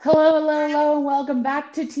Hello, hello, hello, and welcome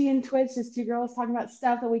back to Tea and Twitch. Just two girls talking about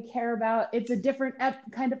stuff that we care about. It's a different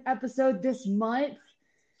kind of episode this month.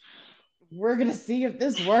 We're gonna see if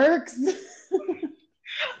this works.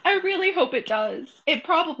 I really hope it does. It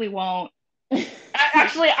probably won't.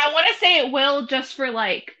 Actually, I want to say it will just for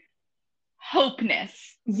like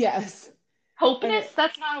hopeness. Yes. Hopeness? Okay.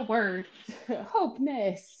 That's not a word.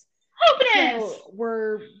 Hopeness. Hopeness! So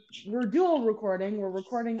we're dual recording. We're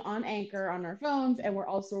recording on Anchor on our phones, and we're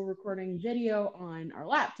also recording video on our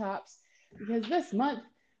laptops because this month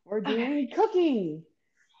we're Okay. doing cooking.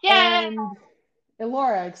 Yay! And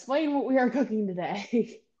Laura, explain what we are cooking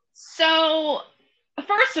today. So,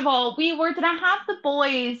 first of all, we were going to have the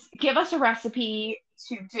boys give us a recipe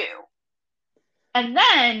to do. And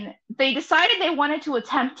then they decided they wanted to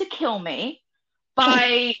attempt to kill me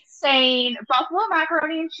by saying buffalo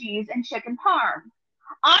macaroni and cheese and chicken parm.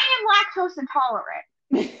 I am lactose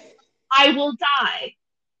intolerant. I will die.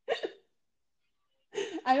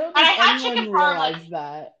 I don't And think I had chicken anyone parm like realized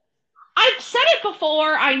that. I've said it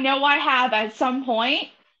before. I know I have at some point,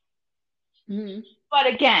 Mhm. but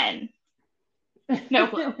again, no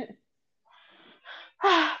clue.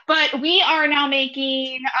 But we are now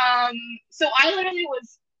making. So I literally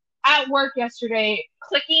was at work yesterday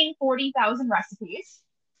clicking 40,000 recipes,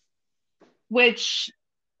 which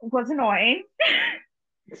was annoying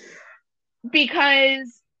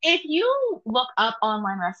because if you look up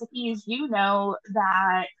online recipes, you know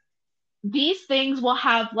that these things will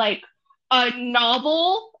have like a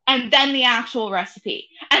novel and then the actual recipe.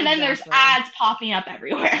 And then there's Exactly. ads popping up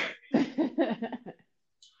everywhere.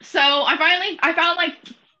 So I found like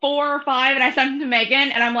four or five and I sent them to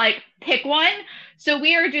Megan and I'm like, pick one. So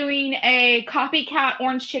we are doing a copycat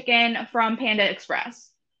orange chicken from Panda Express.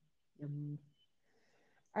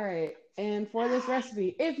 All right. And for this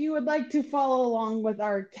recipe, if you would like to follow along with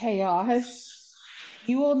our chaos,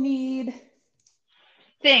 you will need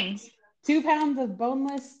Things. 2 pounds of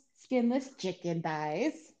boneless, skinless chicken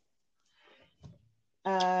thighs,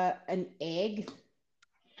 an egg,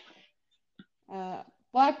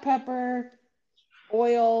 black pepper,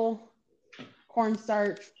 oil,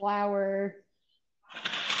 cornstarch, flour,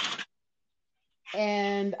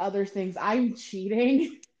 and other things. I'm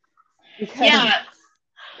cheating because Yeah.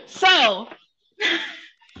 So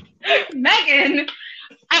Megan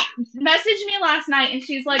messaged me last night and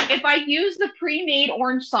she's like, if I use the pre-made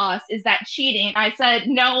orange sauce, is that cheating? I said,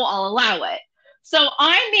 no, I'll allow it. So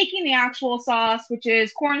I'm making the actual sauce, which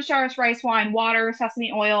is cornstarch, rice wine, water,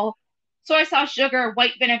 sesame oil, soy sauce, sugar,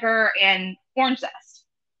 white vinegar, and orange zest.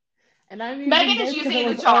 and I'm using Megan is this because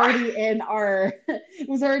using the jar. it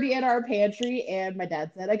was already in our pantry, and my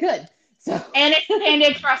dad said I could. So And it's the Panda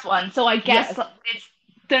Express one, so I guess yes, it's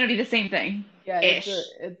gonna be the same thing. yeah, Ish.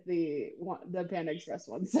 it's the Panda Express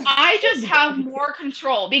one. So I just good. have more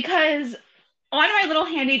control because on my little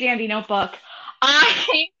handy dandy notebook,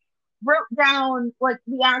 I wrote down like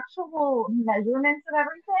the actual measurements of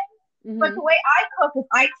everything. But the Hmm. way I cook is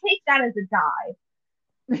I take that as a guide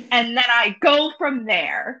and then I go from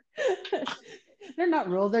there. They're not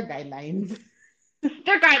rules; they're guidelines.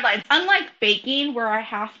 They're guidelines, unlike baking where I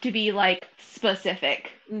have to be like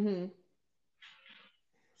specific. Hmm.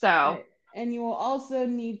 So Right. And you will also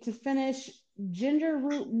need to finish ginger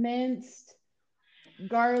root minced,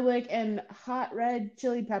 garlic, and hot red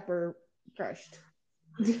chili pepper crushed.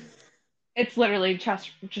 it's literally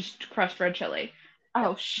just crushed red chili. Yep.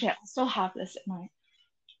 Oh shit, I still have this at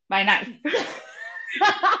my knife.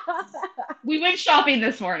 We went shopping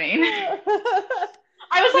this morning.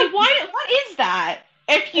 I was like, what is that?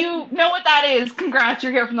 If you know what that is, congrats,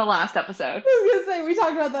 you're here from the last episode. I was gonna say we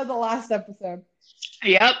talked about that in the last episode.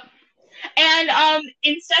 Yep. And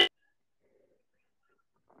instead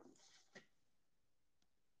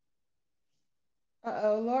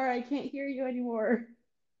Uh-oh, Laura, I can't hear you anymore.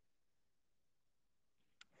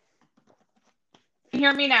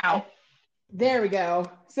 hear me now. There we go.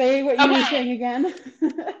 Say what you were Okay. saying again.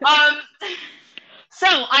 Um so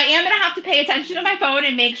I am gonna have to pay attention to my phone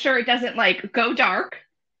and make sure it doesn't like go dark,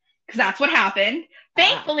 because that's what happened. Ah,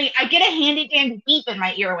 Thankfully, I get a handy dandy beep in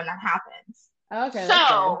my ear when that happens. okay, that's good.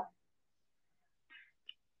 So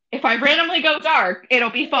if I randomly go dark, it'll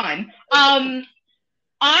be fun.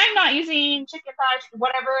 I'm not using chicken thighs,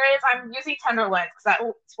 whatever it is. I'm using tenderloins because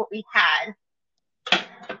that's what we had.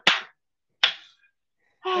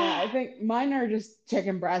 Yeah, I think mine are just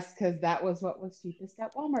chicken breasts because that was what was cheapest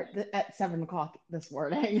at Walmart at 7 o'clock this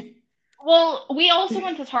morning. Well, we also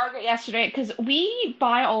went to Target yesterday because we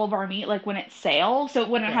buy all of our meat like when it's sale. So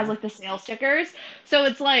when it has Yeah, like the sale stickers, so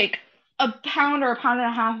it's like a pound or a pound and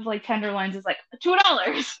a half of like tenderloins is like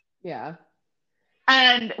 $2, yeah.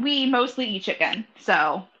 and we mostly eat chicken.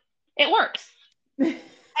 So It works.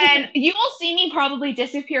 And you will see me probably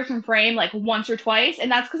disappear from frame like once or twice, and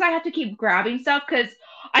that's because I have to keep grabbing stuff because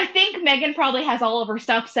I think Megan probably has all of her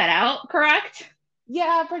stuff set out, correct?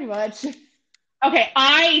 Yeah, pretty much. Okay,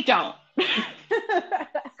 I don't.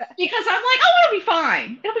 Because I'm like, oh, it'll be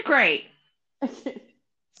fine. It'll be great.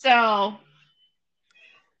 So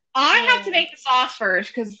I have to make the sauce first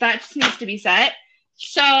because that just needs to be set.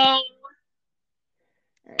 So all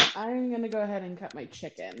right, I'm gonna go ahead and cut my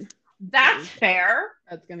chicken. that's fair.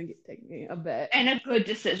 That's gonna take me a bit. And a good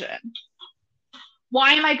decision.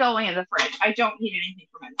 Why am I going in the fridge? I don't need anything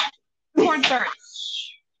from it. Cornstarch.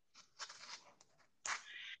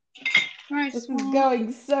 This is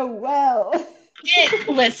going so well.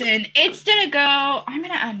 Listen, it's gonna go. I'm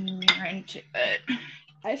gonna add mirror into it.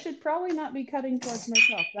 I should probably not be cutting towards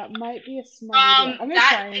myself. That might be a smart idea. I'm gonna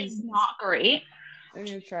try and, is not great. I'm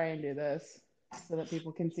gonna try and do this so that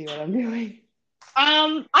people can see what I'm doing.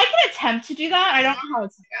 I can attempt to do that. I don't know how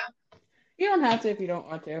it's gonna go. You don't have to if you don't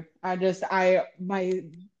want to.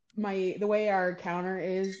 The way our counter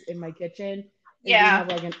is in my kitchen. We have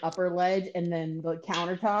like an upper ledge and then the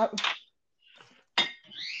countertop.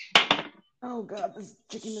 Oh god, this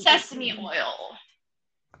chicken is sesame oil.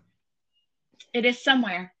 It is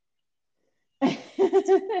somewhere.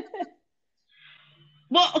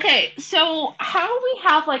 Well, okay, so how do we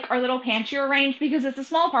have like our little pantry arranged? Because it's a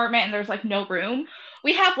small apartment and there's like no room.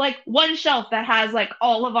 We have like one shelf that has like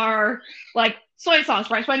all of our like soy sauce,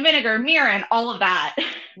 rice wine vinegar, mirin, all of that.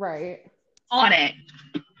 Right. On it.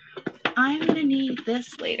 I'm gonna need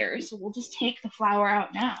this later, so we'll just take the flour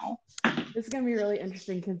out now. This is gonna be really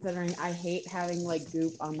interesting considering I hate having like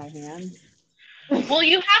goop on my hands. Well,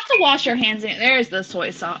 you have to wash your hands in. There's the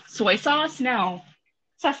soy sauce. Soy sauce? No.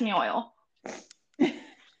 Sesame oil.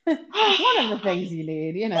 One of the things you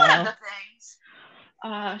need, you know. One of the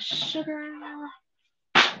things. Sugar.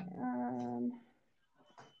 I'm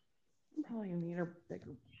probably gonna need a bigger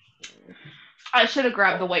bowl. I should have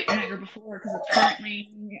grabbed the white vinegar before because it's currently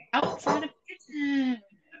outside of the kitchen.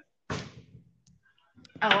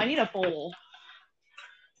 Oh, I need a bowl.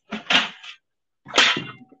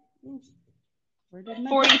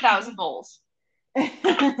 40,000 bowls.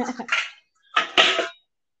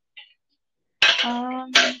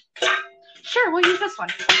 Sure, we'll use this one.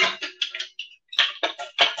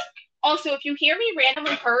 Also, if you hear me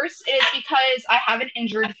randomly curse, it is because I have an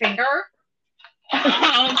injured finger.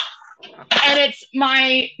 And it's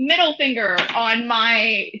my middle finger on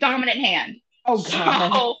my dominant hand. Oh,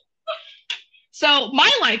 God. So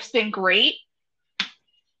my life's been great.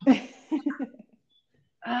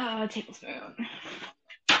 Tablespoon.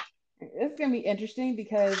 It's going to be interesting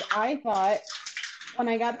because I thought when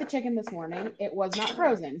I got the chicken this morning, it was not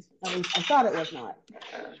frozen. At least I thought it was not.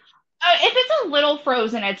 If it's a little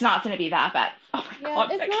frozen, it's not going to be that bad. Oh my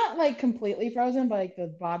God, it's not like completely frozen, but like the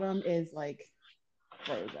bottom is like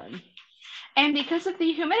frozen. And because of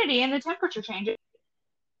the humidity and the temperature changes.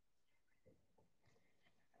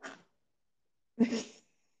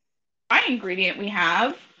 My ingredient we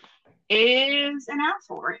have is an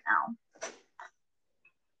asshole right now.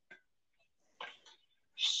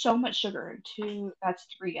 So much sugar. That's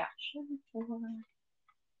 3 actually. 4,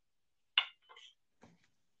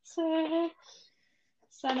 6,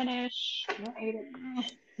 7-ish,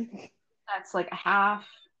 8. That's like a half.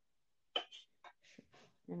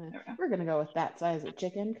 We're gonna go with that size of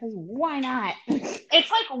chicken because why not? It's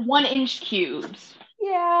like 1-inch cubes.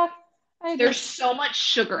 Yeah. There's so much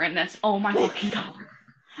sugar in this. Oh my fucking God.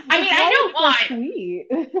 I mean, I know why. Sweet.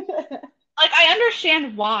 Like, I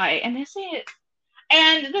understand why. And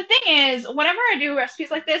the thing is, whenever I do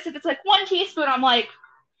recipes like this, if it's like 1 teaspoon, I'm like,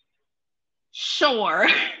 sure.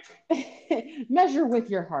 Measure with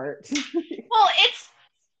your heart. Well, it's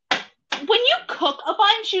when you cook a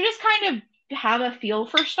bunch, you just kind of have a feel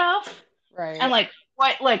for stuff. Right. And like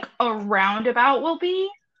what like a roundabout will be.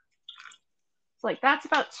 It's like that's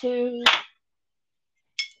about 2.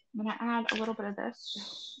 I'm gonna add a little bit of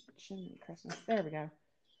this. Christmas. There we go.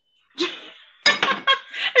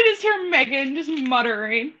 I just hear Megan just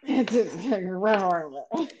muttering.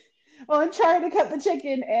 Well, I'm trying to cut the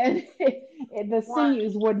chicken and the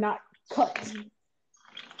sinews would not cut.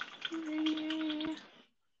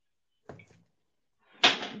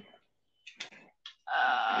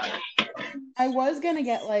 I was gonna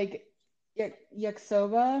get like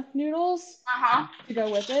yakisoba noodles to go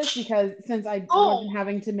with this because since I wasn't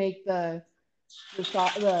having to make the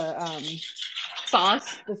sauce,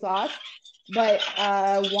 but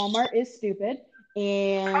Walmart is stupid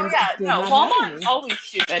and Walmart's always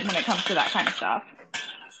stupid when it comes to that kind of stuff.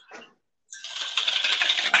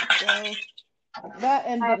 So That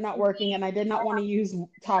ended up not working, and I did not want to use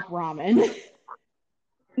top ramen.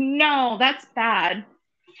 No, that's bad.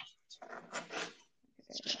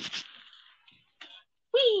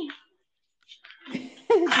 Whee!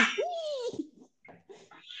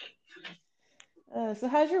 So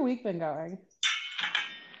how's your week been going?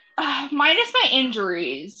 Minus my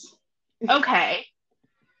injuries. Okay.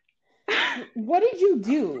 What did you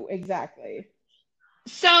do exactly?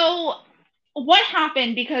 So what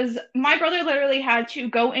happened? Because my brother literally had to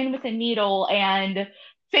go in with a needle and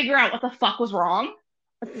figure out what the fuck was wrong.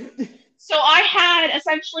 So I had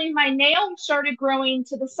essentially my nail started growing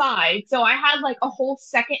to the side. So I had like a whole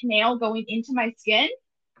second nail going into my skin,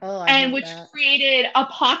 Oh, I and hate which that. created a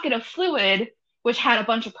pocket of fluid, which had a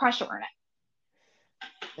bunch of pressure in it.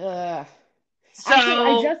 Ugh. Actually,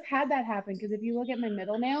 I So just had that happen because if you look at my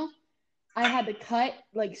middle nail, I had to cut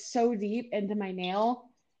like so deep into my nail,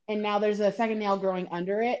 and now there's a second nail growing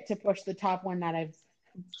under it to push the top one that I've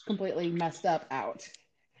completely messed up out.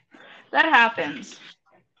 that happens.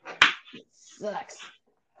 It sucks.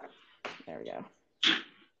 There we go.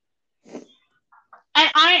 And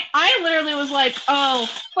I literally was like, oh,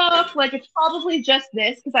 fuck, like it's probably just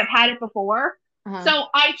this because I've had it before. Uh-huh. So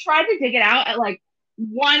I tried to dig it out at like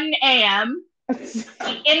 1 a.m.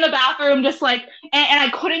 in the bathroom, just like, and I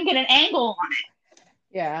couldn't get an angle on it.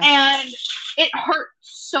 Yeah. And it hurt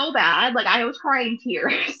so bad. Like I was crying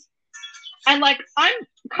tears. And like, I'm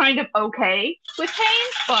kind of okay with pain,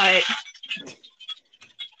 but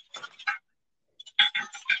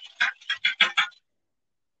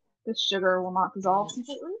this sugar will not dissolve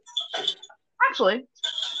completely. Actually,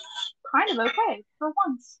 kind of okay for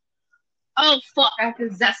once. Oh fuck, I have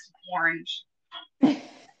to zest orange. The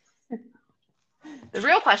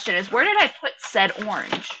real question is, where did I put said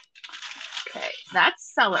orange? Okay,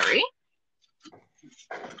 that's celery.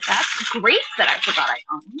 That's grapes that I forgot I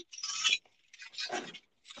owned.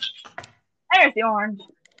 There's the orange.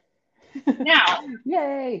 Now,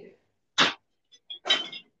 Yay!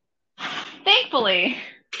 thankfully,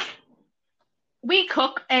 we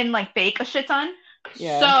cook and like bake a shit ton.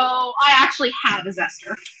 Yeah. So I actually have a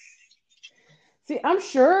zester. See, I'm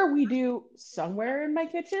sure we do somewhere in my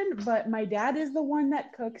kitchen, but my dad is the one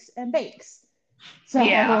that cooks and bakes. So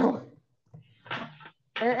Yeah.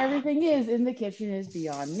 where everything is in the kitchen is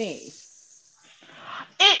beyond me.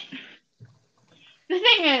 The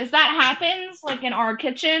thing is, that happens like in our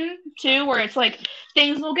kitchen too, where it's like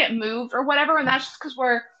things will get moved or whatever, and that's just because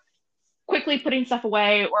we're quickly putting stuff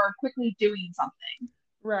away or quickly doing something.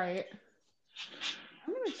 Right.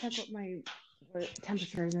 I'm gonna check what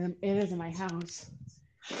temperature it is in my house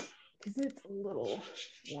because it's a little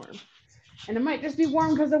warm, and it might just be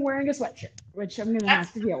warm because I'm wearing a sweatshirt, which I'm gonna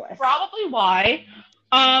have to deal with. Probably why.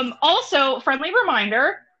 Also, friendly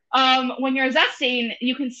reminder. When you're zesting,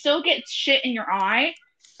 you can still get shit in your eye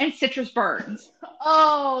and citrus burns.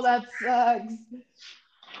 Oh, that sucks.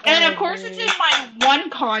 And of course, it's in my one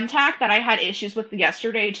contact that I had issues with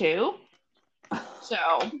yesterday too. So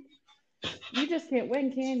you just can't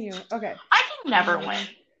win, can you? Okay. I can never win.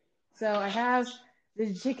 So I have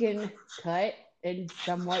the chicken cut in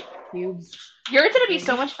somewhat cubes. You're gonna be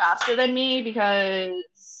so much faster than me because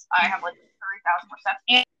I have like 30,000 more steps.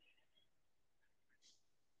 And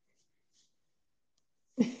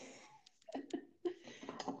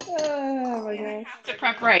oh my I gosh. have to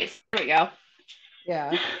prep rice. There we go.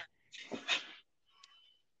 Yeah.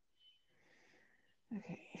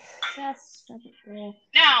 Okay.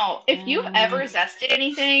 Now, if you've ever zested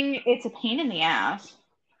anything, it's a pain in the ass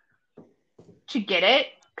to get it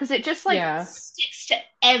because it just like sticks to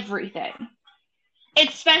everything.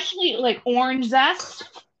 Especially like orange zest,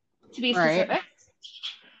 to be specific. Right.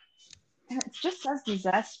 And it just says the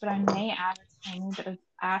zest, but I may add a tiny bit of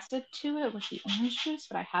acid to it with the orange juice,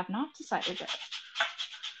 but I have not decided yet.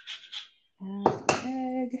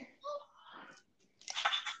 Egg.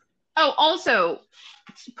 Oh, also,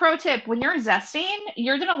 pro tip, when you're zesting,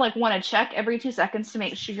 you're gonna like want to check every 2 seconds to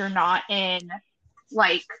make sure you're not in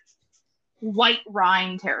like white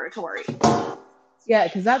rind territory. Yeah,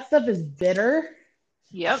 because that stuff is bitter.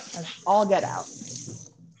 Yep. That's all get out.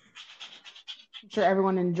 I'm sure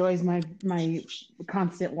everyone enjoys my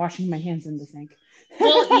constant washing my hands in the sink.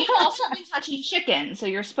 Well, you've also been touching chicken, so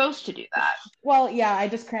you're supposed to do that. Well, yeah, I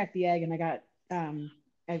just cracked the egg and I got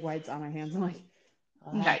egg whites on my hands. I'm like,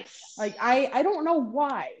 nice. Like I don't know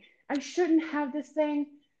why. I shouldn't have this thing.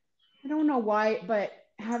 I don't know why, but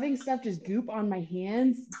having stuff just goop on my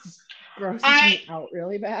hands just grosses me out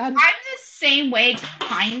really bad. I'm the same way,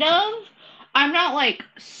 kind of. I'm not like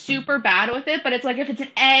super bad with it, but it's like if it's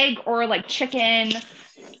an egg or like chicken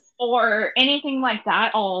or anything like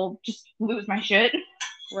that, I'll just lose my shit.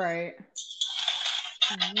 Right.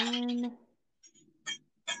 One.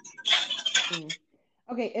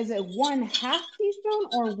 Okay, is it 1/2 teaspoon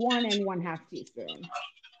or 1 1/2 teaspoon?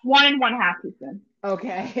 1 1/2 teaspoon.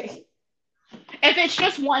 Okay. If it's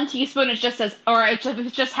just 1 teaspoon, it just says, or if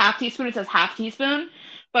it's just half teaspoon, it says half teaspoon.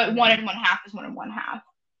 But Okay. 1 1/2 is 1 1/2.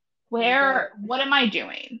 Where? What am I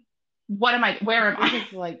doing? Where am I?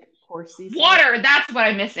 It's like coarse sea salt. Water. That's what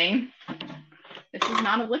I'm missing. This is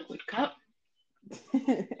not a liquid cup.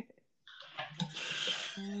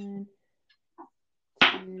 1,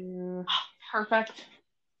 2, Perfect.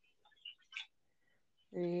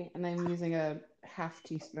 3, and I'm using a 1/2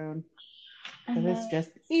 teaspoon because it's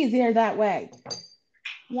just easier that way.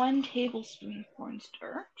 1 tablespoon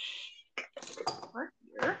cornstarch. Over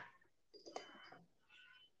here.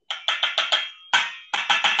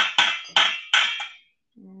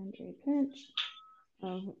 And a pinch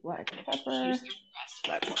of black pepper. Use the rest of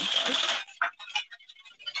that cornstarch.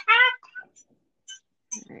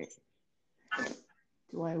 All right.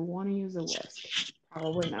 Do I want to use a whisk?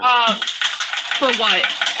 Probably not. For what?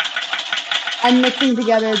 I'm mixing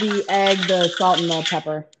together the egg, the salt, and the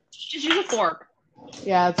pepper. Just use a fork.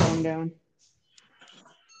 Yeah, that's what I'm doing.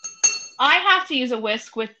 I have to use a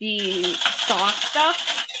whisk with the sauce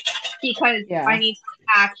stuff because I need to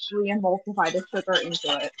actually emulsify the sugar into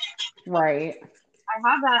it. Right. I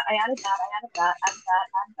have that. I added that.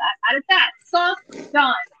 Added that. Sauce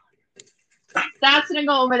done. That's gonna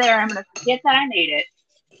go over there. I'm gonna forget that I made it.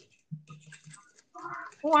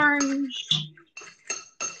 Orange.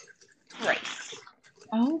 Rice.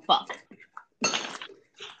 Oh fuck.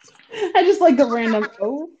 I just like the random.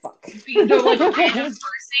 Oh fuck. The like random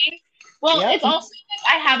cursing. Well, it's also because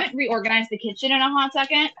I haven't reorganized the kitchen in a hot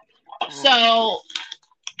second, so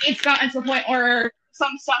it's gotten to the point where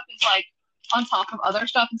some stuff is like on top of other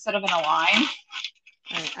stuff instead of in a line.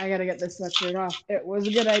 Right, I gotta get this sweatshirt off. It was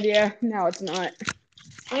a good idea. Now it's not.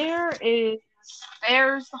 There's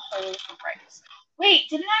the hole for rice. Wait,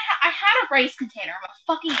 didn't I had a rice container. I'm a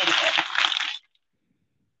fucking idiot.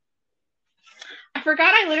 I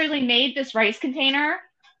forgot I literally made this rice container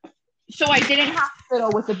so I didn't have to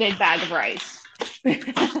fiddle with a big bag of rice.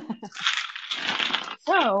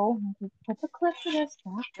 So, put the clip to this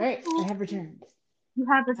back. Alright, I have returned. You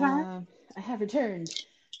have returned? I have returned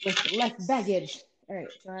with less baggage.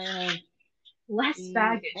 Alright, so I have less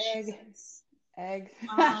baggage. Egg.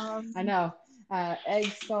 I know.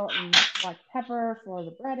 Egg, salt, and black pepper for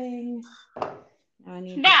the breading.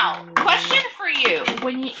 Now, question for you.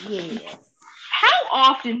 How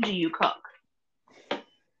often do you cook?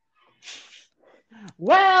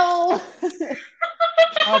 Well,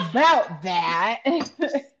 about that.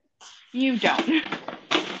 You don't.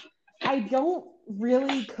 I don't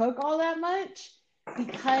really cook all that much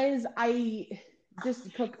because I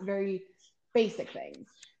just cook very basic things.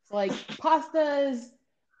 So like pastas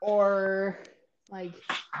or like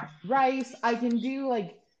rice. I can do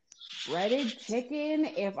like breaded chicken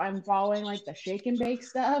if I'm following like the shake and bake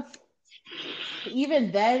stuff.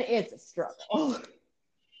 Even then, it's a struggle.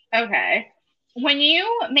 Okay. When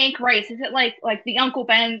you make rice, is it like the Uncle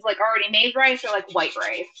Ben's like already made rice or like white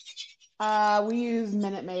rice? We use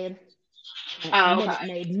Minute Maid.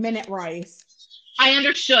 Minute rice. I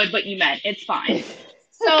understood what you meant. It's fine.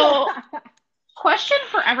 So, question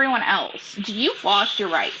for everyone else: do you wash your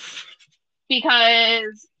rice?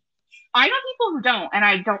 Because I know people who don't, and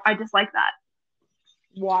I dislike that.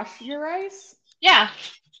 Wash your rice? Yeah,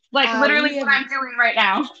 like literally what I'm doing right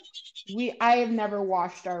now. I have never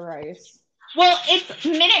washed our rice. Well, it's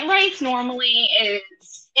Minute rice normally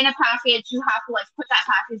is in a package. You have to like put that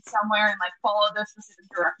package somewhere and like follow the specific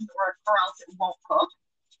directions, or else it won't cook.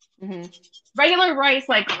 Mm-hmm. Regular rice,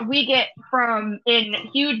 like we get from in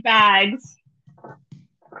huge bags,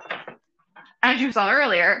 as you saw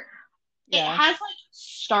earlier. Yeah. It has like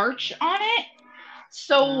starch on it,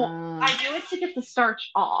 so I do it to get the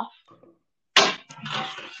starch off.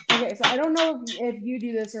 Okay, so I don't know if you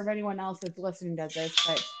do this or if anyone else that's listening does this,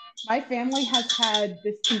 but my family has had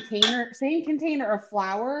this same container of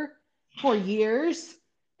flour for years,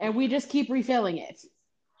 and we just keep refilling it.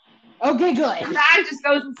 Okay, good. That just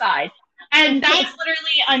goes inside. And that's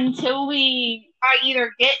literally until I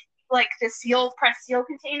either get like the press seal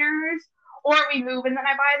containers, or we move and then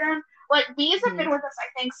I buy them. Like these have been with us, I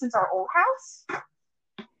think, since our old house.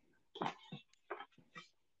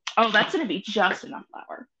 Oh, that's gonna be just enough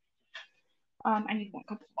flour. I need 1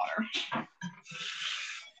 cup of water.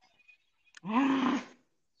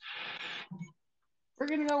 We're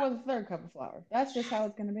gonna go with a 3rd cup of flour. That's just how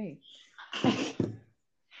it's gonna be.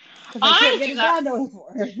 I do that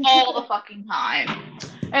all the fucking time.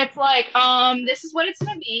 It's like, this is what it's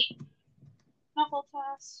gonna be. Knuckle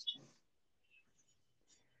test.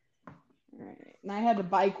 Right. And I had to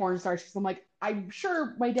buy cornstarch because I'm like, I'm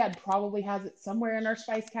sure my dad probably has it somewhere in our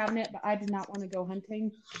spice cabinet, but I did not want to go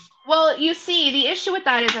hunting. Well, you see, the issue with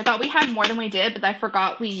that is I thought we had more than we did, but I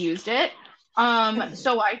forgot we used it.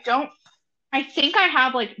 So I think I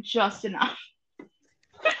have like just enough.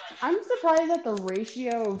 I'm surprised at the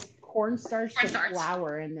ratio of cornstarch to Cornstarch.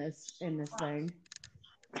 flour in this thing.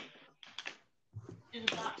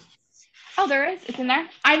 Oh, there is. It's in there.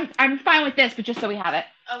 I'm fine with this, but just so we have it.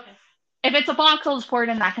 Okay. If it's a box, I'll just pour it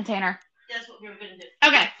in that container. That's what we were gonna do.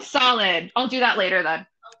 Okay, solid. I'll do that later then.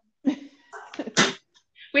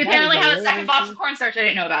 We apparently have a second box of cornstarch I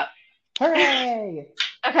didn't know about. Hooray!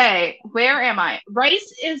 Okay, where am I?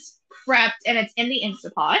 Rice is prepped and it's in the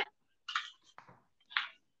Instapot.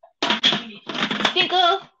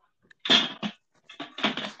 Tinkle.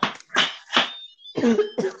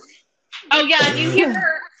 Oh yeah, if you hear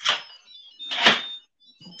her.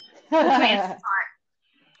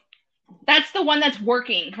 That's the one that's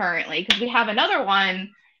working currently because we have another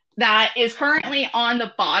one that is currently on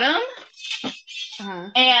the bottom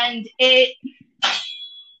and it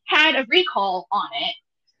had a recall on it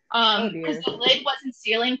because the lid wasn't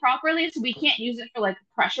sealing properly, so we can't use it for like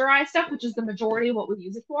pressurized stuff, which is the majority of what we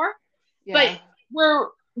use it for. Yeah. But we're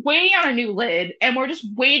waiting on a new lid and we're just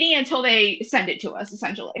waiting until they send it to us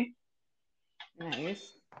essentially.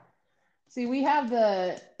 Nice. See, we have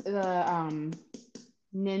the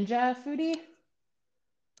Ninja Foodie,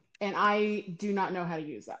 and I do not know how to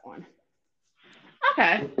use that one.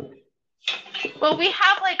 Okay. Well, we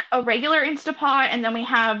have like a regular Instapot, and then we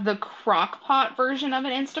have the crock pot version of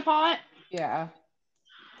an Instapot. Yeah.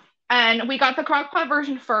 And we got the crock pot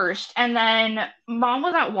version first, and then Mom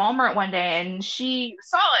was at Walmart one day, and she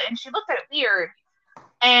saw it, and she looked at it weird,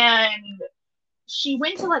 and she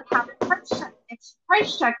went to like have it price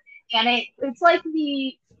checked, and it's like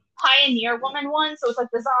the Pioneer Woman one, so it's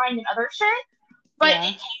like designed and other shit. But it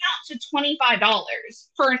came out to $25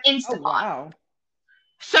 for an Instapot. Oh, wow.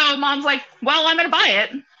 So Mom's like, well, I'm going to buy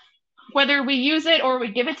it, whether we use it or we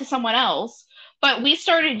give it to someone else. But we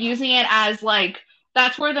started using it as like,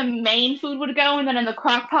 that's where the main food would go. And then in the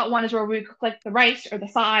crock pot one is where we cook like the rice or the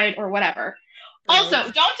side or whatever. Right. Also,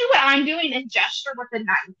 don't do what I'm doing and gesture with the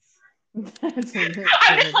knife. I'm just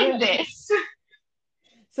like this.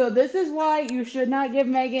 So this is why you should not give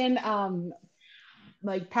Megan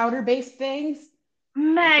like powder-based things.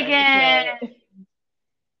 Megan!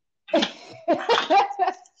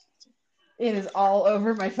 It is all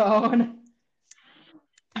over my phone.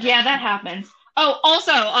 Yeah, that happens. Oh,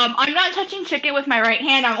 also, I'm not touching chicken with my right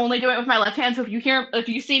hand. I'm only doing it with my left hand. So if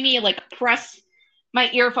you see me like press my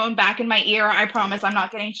earphone back in my ear, I promise I'm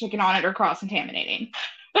not getting chicken on it or cross-contaminating.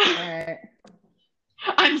 Right.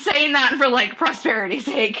 I'm saying that for like prosperity's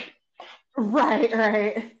sake.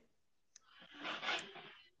 Right.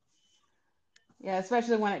 Yeah,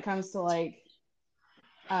 especially when it comes to like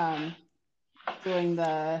doing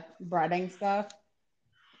the breading stuff.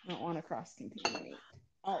 I don't want to cross-contaminate.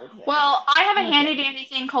 Well, I have a handy dandy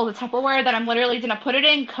thing called a Tupperware that I'm literally going to put it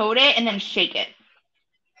in, coat it, and then shake it.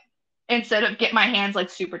 Instead of get my hands like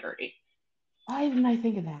super dirty. Why didn't I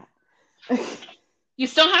think of that? You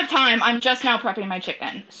still have time. I'm just now prepping my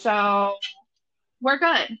chicken. So we're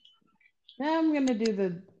good. Now I'm going to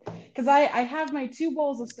do because I have my 2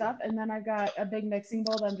 bowls of stuff, and then I've got a big mixing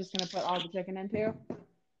bowl that I'm just going to put all the chicken into.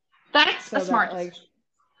 That's a smart decision.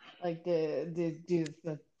 Like do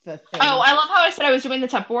the thing. Oh, I love how I said I was doing the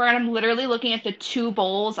Tupperware, and I'm literally looking at the 2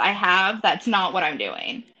 bowls I have. That's not what I'm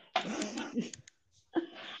doing.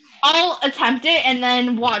 I'll attempt it and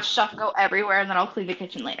then watch stuff go everywhere, and then I'll clean the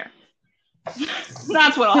kitchen later.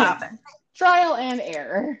 That's what'll happen. Trial and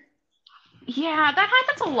error. Yeah, that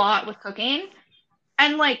happens a lot with cooking.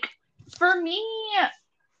 And like for me,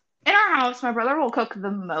 in our house, my brother will cook the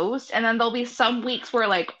most, and then there'll be some weeks where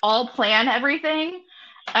like I'll plan everything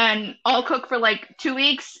and I'll cook for like 2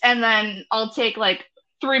 weeks, and then I'll take like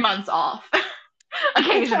 3 months off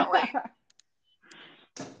occasionally.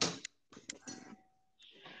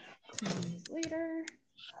 Later.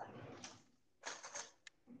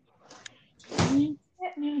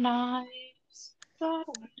 Get new knives. There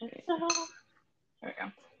we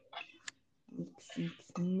go.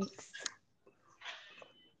 Mix.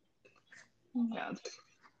 Yeah.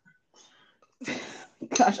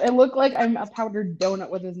 Gosh, I look like I'm a powdered donut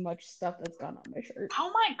with as much stuff that's gone on my shirt.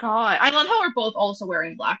 Oh my god. I love how we're both also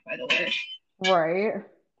wearing black, by the way. Right.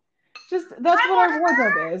 That's what our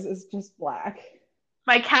wardrobe is just black.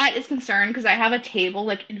 My cat is concerned because I have a table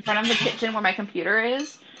like in front of the kitchen where my computer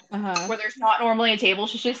is. Where there's not normally a table.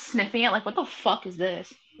 She's just sniffing it like, what the fuck is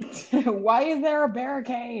this? Why is there a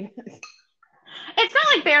barricade? It's not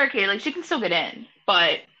like barricade. Like, she can still get in.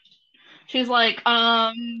 But She's like, this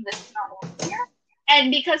is not what we're here.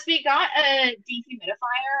 And because we got a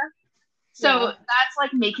dehumidifier, so that's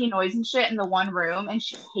like making noise and shit in the one room, and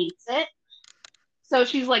she hates it. So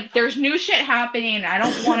she's like, there's new shit happening. I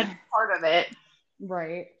don't want to be part of it.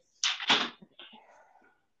 Right.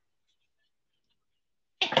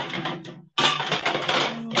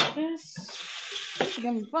 This. It's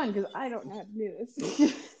gonna be fun because I don't know how to do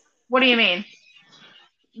this. What do you mean?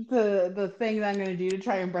 The thing that I'm gonna do to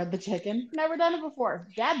try and bread the chicken. Never done it before.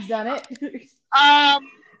 Dad's done it.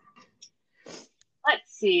 Let's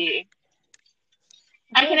see.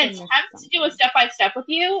 I can attempt to do a step-by-step with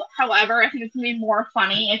you. However, I think it's going to be more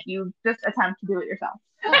funny if you just attempt to do it yourself.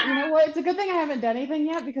 You know what? It's a good thing I haven't done anything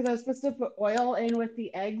yet because I was supposed to put oil in with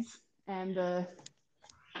the eggs and I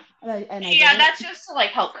yeah, that's just to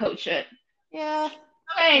like help coach it. Yeah.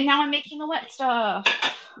 Okay, now I'm making the wet stuff.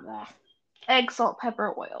 Egg, salt,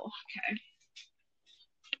 pepper, oil. Okay.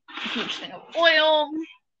 A huge thing of oil.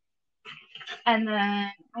 And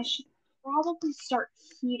then I should probably start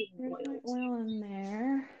heating oil in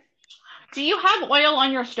there. Do you have oil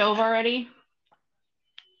on your stove already?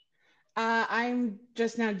 I'm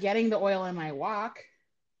just now getting the oil in my wok.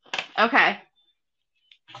 Okay.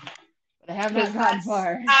 But I have not gotten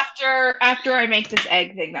far. After I make this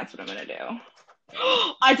egg thing, that's what I'm gonna do.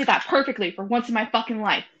 I did that perfectly for once in my fucking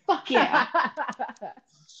life. Fuck yeah.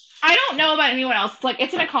 I don't know about anyone else. Like,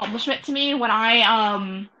 it's an accomplishment to me when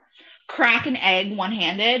I crack an egg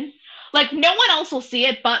one-handed. Like, no one else will see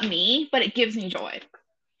it but me, but it gives me joy.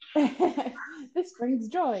 This brings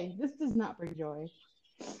joy. This does not bring joy.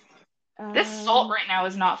 This salt right now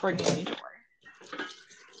is not bringing me joy.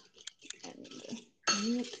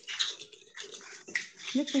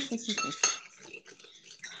 Mix.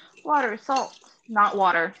 Water, salt. Not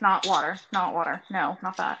water. No,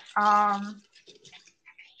 not that.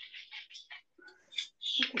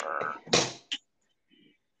 Sugar.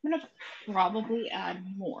 I'm gonna probably add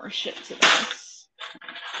more shit to this.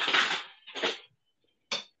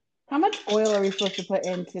 How much oil are we supposed to put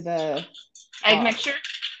into the egg mixture?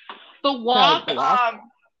 The wok,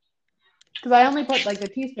 because I only put like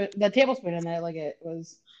the tablespoon in there, like it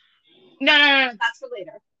was. No, that's for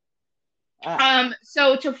later.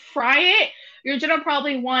 So to fry it, you're gonna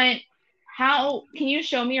probably want. Can you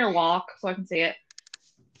show me your wok so I can see it?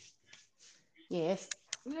 Yes.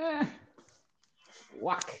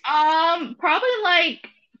 Wok. Probably like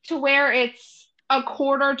to where it's a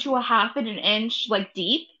quarter to a half of an inch, like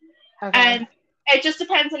deep. Okay. And it just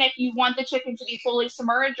depends on if you want the chicken to be fully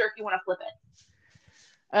submerged or if you want to flip it.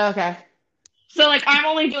 Okay. So like I'm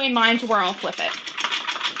only doing mine to where I'll flip it.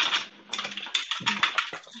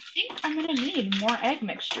 I think I'm gonna need more egg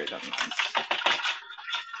mixture than this.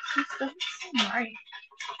 This doesn't seem right.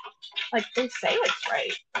 Like they say it's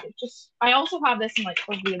right. I also have this in like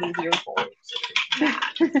a really weird folder.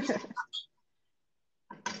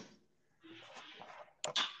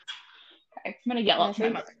 Okay, I'm gonna yell at my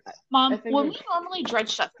mother. Mom, when we normally dredge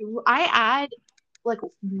stuff, do I add like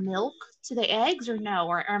milk to the eggs or no?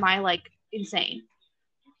 Or am I like insane?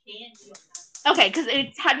 Okay, because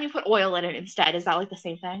it's having you put oil in it instead. Is that like the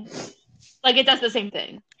same thing? Like it does the same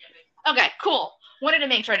thing. Okay, cool. Wanted to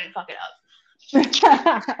make sure I didn't fuck it up.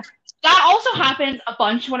 That also happens a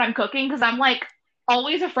bunch when I'm cooking because I'm like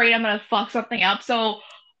always afraid I'm gonna fuck something up. So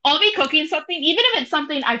I'll be cooking something, even if it's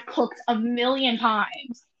something I've cooked a million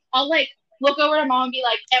times. I'll like look over to mom and be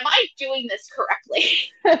like, am I doing this correctly?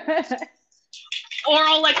 Or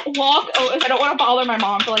I'll like walk, if I don't want to bother my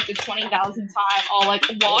mom for like the 20,000th time, I'll like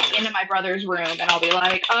walk into my brother's room and I'll be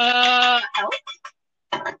like, help?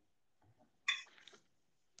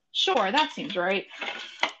 Sure, that seems right.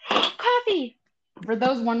 Coffee! For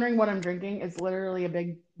those wondering what I'm drinking, it's literally a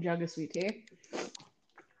big jug of sweet tea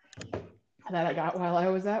that I got while I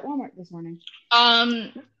was at Walmart this morning.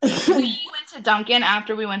 We went to Dunkin'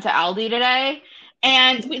 after we went to Aldi today,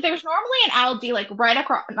 and there's normally an Aldi like right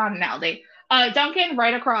across, not an Aldi, Dunkin'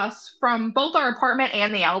 right across from both our apartment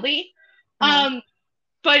and the Aldi.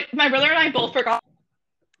 But my brother and I both forgot.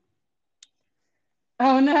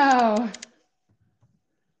 Oh no.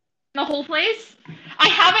 The whole place. I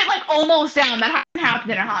have it like almost down. That hasn't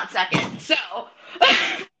happened in a hot second. So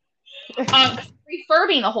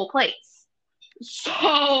refurbing the whole place.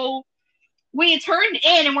 So we turned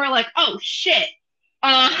in and we're like, oh shit.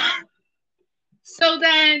 So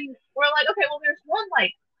then we're like, okay, well there's one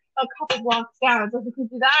like a couple blocks down. So if we can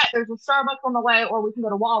do that, there's a Starbucks on the way, or we can go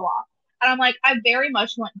to Wawa. And I'm like, I very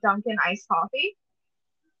much want Dunkin' iced coffee.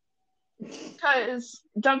 Because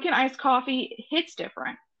Dunkin' iced coffee hits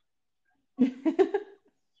different.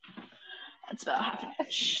 That's about half an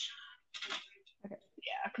inch. Okay.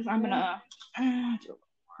 Yeah, because I'm gonna do a little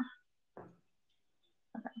more.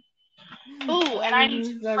 Oh, and I need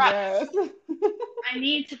to so prep. gross. I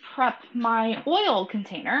need to prep my oil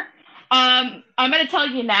container. I'm gonna tell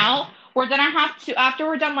you now. We're gonna have to, after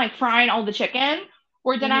we're done like frying all the chicken,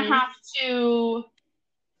 we're gonna Mhm. have to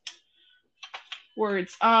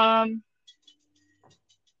words.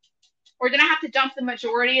 We're gonna have to dump the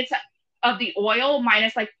majority of the oil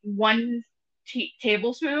minus like one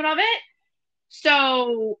tablespoon of it.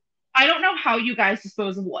 So I don't know how you guys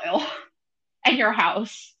dispose of oil at your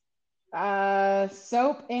house.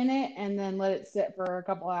 Soap in it and then let it sit for a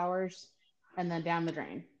couple hours and then down the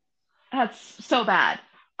drain. That's so bad.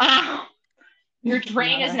 Your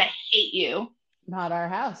drain Not is gonna our, hate you. not our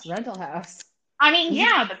house, rental house. I mean,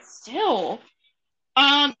 yeah, but still.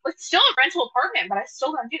 It's still a rental apartment, but I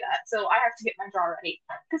still don't do that. So I have to get my jar ready.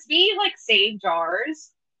 Because we like save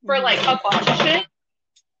jars for like a bunch of shit.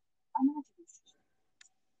 I'm gonna do this.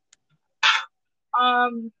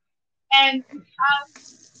 And we have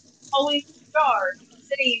always jars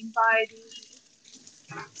sitting by the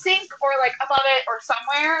sink or like above it or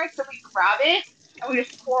somewhere. So we grab it and we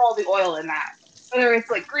just pour all the oil in that. Whether it's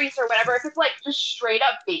like grease or whatever. If it's like just straight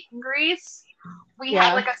up bacon grease, we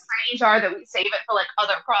have like a tiny jar that we save it for like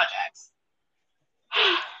other projects.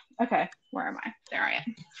 Okay, where am I? There I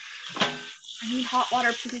am. I need hot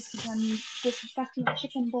water please because I'm disrespecting the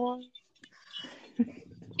chicken boy.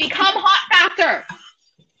 Become hot faster!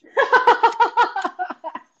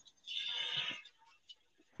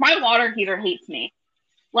 My water heater hates me.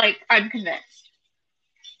 Like, I'm convinced.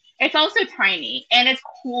 It's also tiny, and it's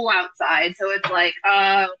cool outside, so it's like,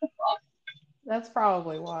 what the fuck? That's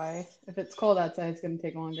probably why. If it's cold outside, it's going to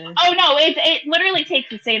take longer. Oh, no, it literally takes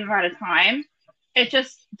the same amount of time. It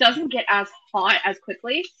just doesn't get as hot as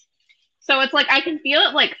quickly. So it's like, I can feel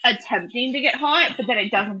it, like, attempting to get hot, but then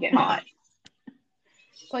it doesn't get hot.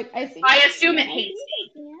 It's like, I assume it hates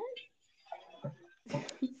me.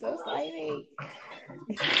 It's so slimy.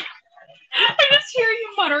 I just hear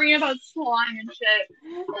you muttering about slime and shit.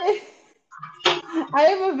 I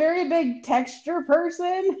am a very big texture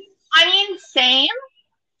person. I mean, same.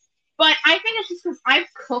 But I think it's just because I've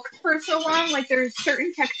cooked for so long. Like, there's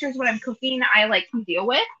certain textures when I'm cooking I, like, can deal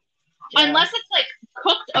with. Yeah. Unless it's, like,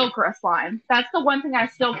 cooked okra slime. That's the one thing I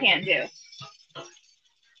still can't do.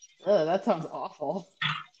 Ugh, that sounds awful.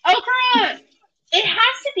 Okra! It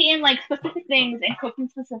has to be in, like, specific things and cooked in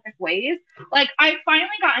specific ways. Like, I've finally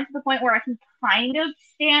gotten to the point where I can kind of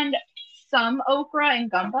stand some okra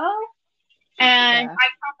and gumbo. And I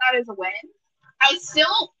count that as a win. I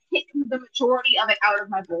still pick the majority of it out of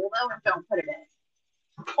my bowl, though, and don't put it in.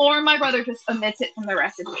 Or my brother just omits it from the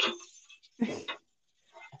recipe.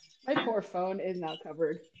 My poor phone is now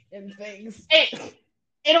covered in things.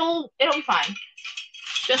 It'll be fine.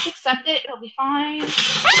 Just accept it. It'll be fine.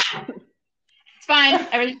 It's fine.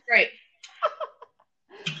 Everything's great.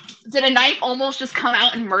 Did a knife almost just come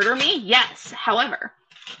out and murder me? Yes. However.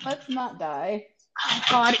 Let's not die. Oh,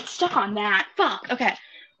 God. It's stuck on that. Fuck. Okay.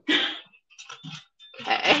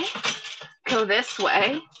 Okay. Go this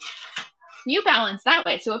way. You balance that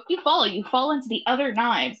way. So if you fall into the other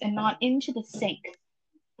knives and not into the sink.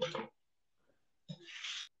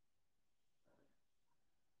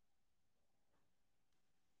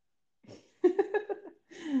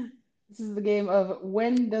 This is the game of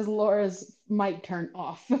when does Laura's mic turn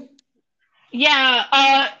off?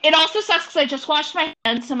 Yeah, it also sucks because I just washed my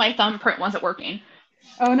hands so my thumbprint wasn't working.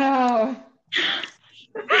 Oh no.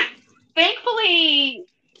 Thankfully,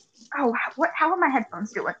 how are my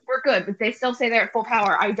headphones doing? We're good, but they still say they're at full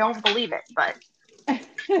power. I don't believe it, but are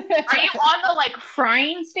you on the like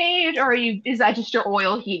frying stage or is that just your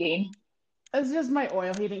oil heating? It's just my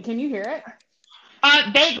oil heating. Can you hear it?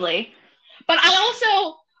 Vaguely. But I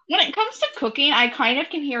also, when it comes to cooking, I kind of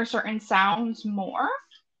can hear certain sounds more.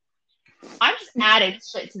 I'm just adding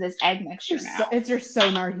shit to this egg mixture now. It's your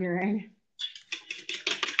sonar hearing.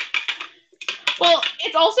 Well,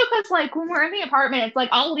 it's also because, like, when we're in the apartment, it's like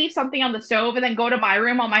I'll leave something on the stove and then go to my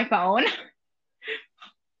room on my phone.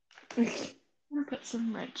 I'm gonna put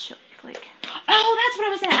some red chili flake. Oh, that's what I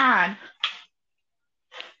was gonna add.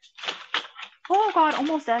 Oh, God,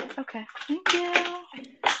 almost dead. Okay, thank you.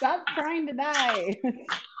 Stop trying to die.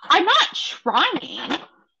 I'm not trying.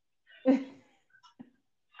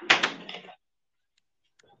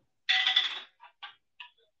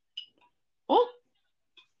 Oh,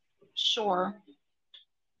 sure,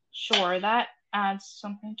 that adds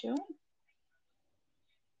something to it.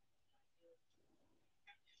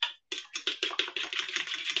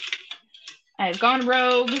 I've gone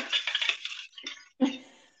rogue.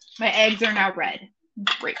 My eggs are now red.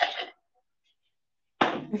 Great.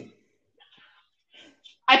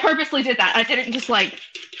 I purposely did that. I didn't just like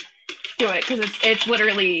to it because it's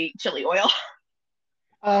literally chili oil.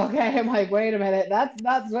 Okay, I'm like, wait a minute.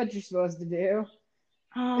 That's what you're supposed to do.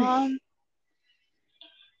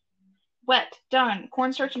 Wet, done.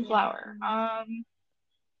 Cornstarch and flour. A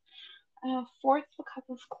fourth of a cup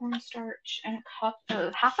of cornstarch and half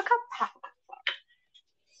a cup flour.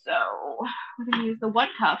 So we're gonna use the 1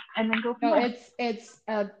 cup and then go from No, there. it's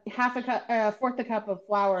half a cup, fourth a cup of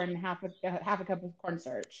flour and half a cup of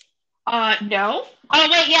cornstarch. No. Oh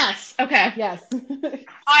wait, yes. Okay. Yes.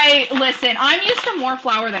 I'm used to more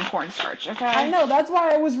flour than cornstarch. Okay. I know. That's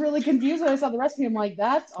why I was really confused when I saw the recipe. I'm like,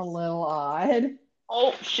 that's a little odd.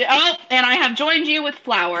 Oh shit! Oh, and I have joined you with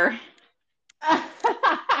flour. Fuck!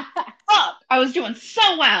 I was doing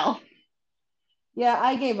so well. Yeah,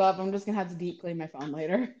 I gave up. I'm just gonna have to deep clean my phone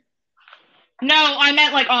later. No, I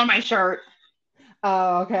meant like on my shirt.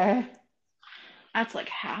 Oh, okay. That's like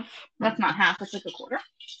half. That's not half. That's like a quarter.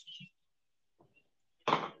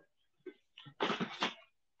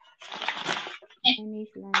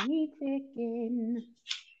 Slimy chicken.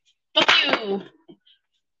 Fuck you.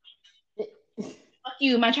 Fuck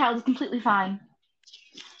you. My child is completely fine.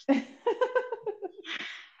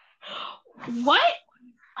 What?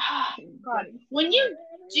 Oh, God. When you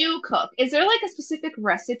do cook, is there like a specific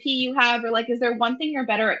recipe you have, or like is there one thing you're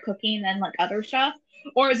better at cooking than like other stuff,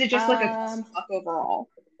 or is it just like a clusterfuck overall?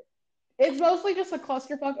 It's mostly just a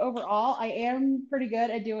clusterfuck overall. I am pretty good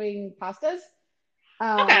at doing pastas.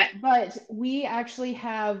 Okay. But we actually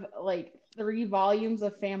have like 3 volumes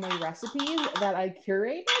of family recipes that I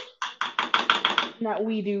curated that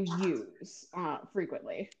we do use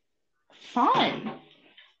frequently. Fun.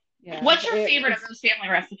 Yeah. What's your favorite of those family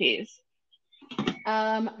recipes?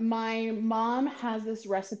 My mom has this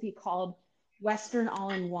recipe called Western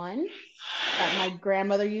All-in-One that my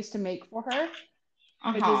grandmother used to make for her,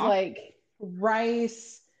 which is like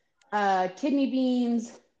rice, kidney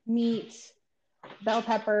beans, meat, bell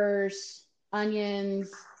peppers,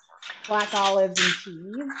 onions, black olives, and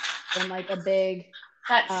cheese, and like a big.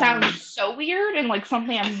 That sounds so weird and like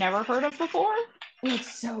something I've never heard of before.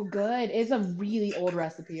 It's so good. It's a really old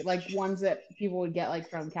recipe, like ones that people would get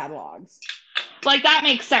like from catalogs. Like that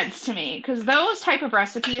makes sense to me because those type of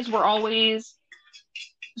recipes were always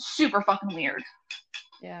super fucking weird.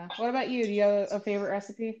 Yeah. What about you? Do you have a favorite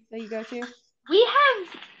recipe that you go to? We have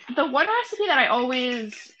the one recipe that I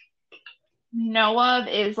always know of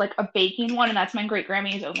is like a baking one, and that's my great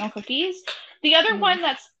grandma's oatmeal cookies. The other one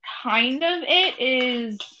that's kind of it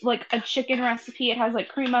is like a chicken recipe. It has like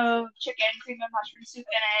cream of chicken, cream of mushroom soup in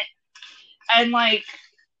it, and like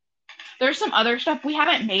there's some other stuff. We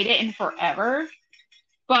haven't made it in forever,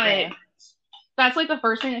 but that's like the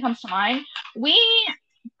first thing that comes to mind. We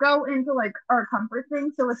go into like our comfort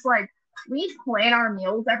thing, so it's like we plan our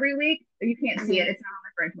meals every week. You can't see it; it's not on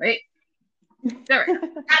my fridge. Wait. There,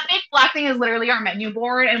 that big black thing is literally our menu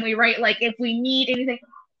board, and we write like if we need anything.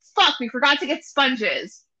 Fuck, we forgot to get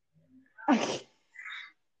sponges. I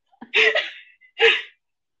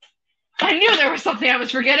knew there was something I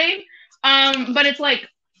was forgetting. But it's like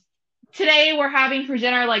today we're having for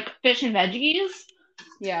dinner like fish and veggies.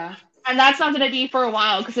 Yeah. And that's not gonna be for a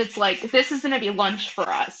while because it's like this is gonna be lunch for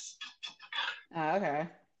us. Okay.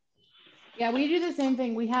 Yeah, we do the same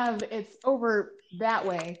thing. It's over that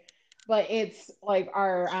way, but it's like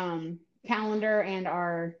our calendar and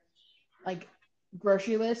our like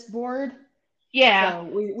grocery list board. Yeah. So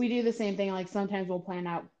we do the same thing. Like sometimes we'll plan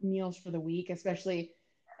out meals for the week, especially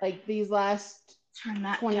like these last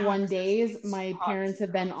 21 days. My parents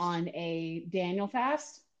have been on a Daniel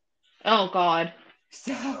fast. Oh God.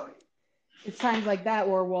 So it's times like that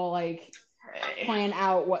where we'll like plan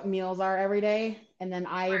out what meals are every day. And then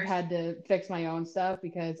I've had to fix my own stuff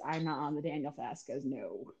because I'm not on the Daniel fast because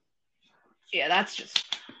no. Yeah, that's just.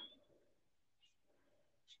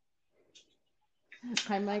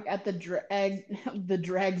 I'm like at the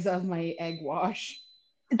dregs of my egg wash.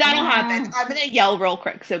 That'll happen. I'm gonna yell real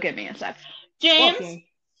quick, so give me a sec. James,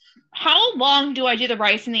 how long do I do the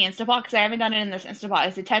rice in the Instapot? Because I haven't done it in this Instapot.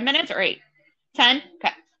 Is it 10 minutes or 8? 10?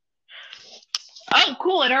 Okay. Oh,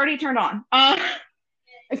 cool. It already turned on. I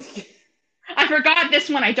forgot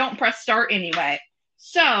this one. I don't press start anyway.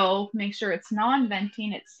 So make sure it's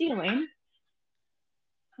non-venting, it's sealing.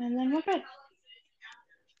 And then we're good.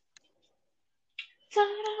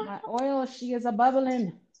 My oil, she is a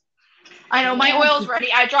bubbling. I know, my oil's ready.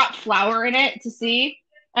 I dropped flour in it to see,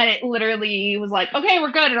 and it literally was like, okay,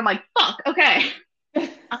 we're good. And I'm like, fuck, okay.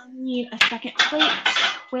 I need a second plate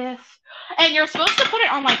with, and you're supposed to put it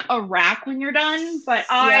on like a rack when you're done, but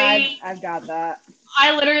I've got that.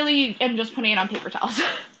 I literally am just putting it on paper towels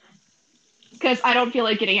because I don't feel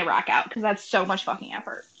like getting a rack out because that's so much fucking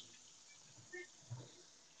effort.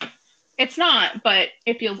 It's not, but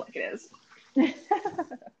it feels like it is.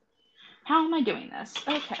 How am I doing this?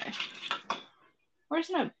 Okay. We're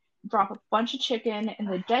just gonna drop a bunch of chicken in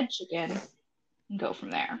the dead chicken and go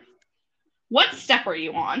from there. What step are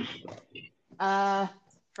you on?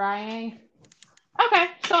 Frying. Okay,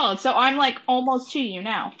 solid. So I'm like almost to you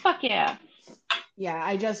now. Fuck yeah. Yeah,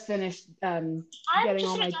 I just finished I'm getting just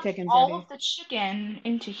all gonna my dump chickens all ready. of the chicken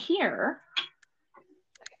into here.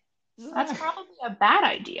 That's probably a bad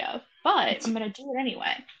idea, but I'm gonna do it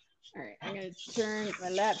anyway. All right, I'm gonna turn my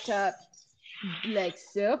laptop like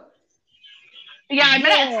so. Yeah, I'm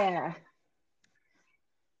gonna. Yeah.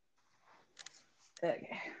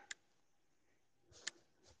 Okay.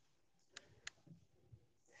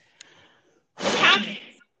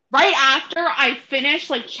 Right after I finish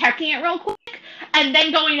like checking it real quick, and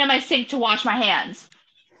then going to my sink to wash my hands.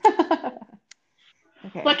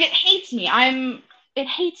 Okay. Like it hates me. It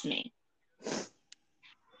hates me.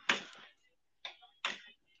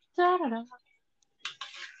 Da-da-da.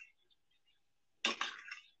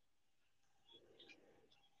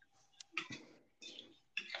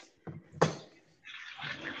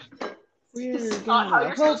 We're not how gonna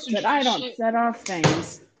you're hope supposed to that do I don't shit. set off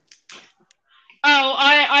things. Oh,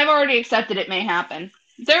 I've already accepted it may happen.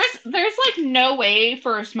 There's like no way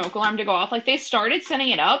for a smoke alarm to go off. Like they started setting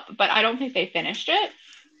it up, but I don't think they finished it.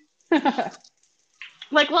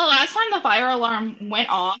 Like the last time the fire alarm went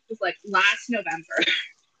off was like last November.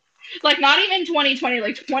 Like not even 2020,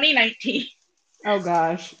 like 2019. Oh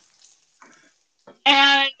gosh.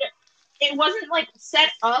 And it wasn't like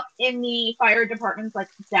set up in the fire department's like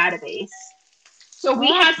database. So we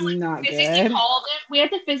had to not physically good. call them. We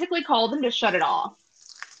had to physically call them to shut it off.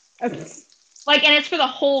 Okay. Like, and it's for the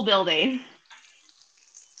whole building.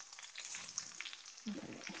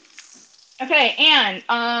 Okay, and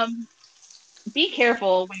be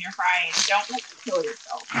careful when you're frying. Don't like kill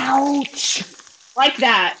yourself. Ouch! Like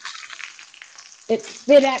that. It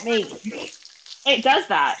spit at me. It does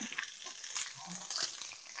that.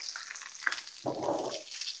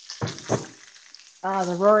 Ah,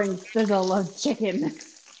 the roaring sizzle of chicken.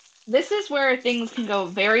 This is where things can go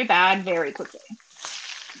very bad very quickly.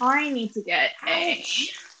 I need to get a.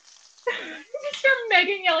 Just hear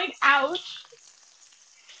Megan yelling, "Ouch!"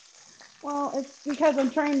 Well, it's because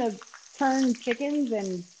I'm trying to turn chickens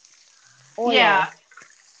in oil. Yeah.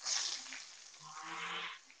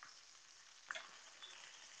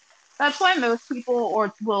 That's why most people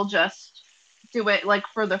will just do it like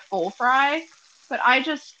for the full fry. But it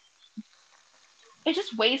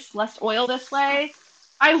just wastes less oil this way.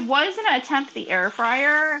 I was gonna attempt the air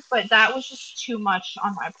fryer, but that was just too much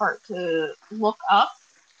on my part to look up.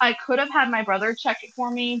 I could have had my brother check it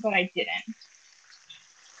for me, but I didn't.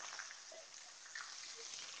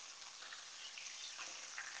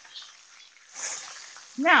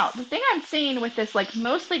 Now, the thing I'm seeing with this like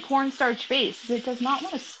mostly cornstarch base is it does not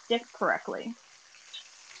want to stick correctly.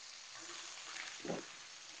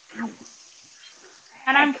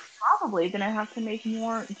 And I'm probably gonna have to make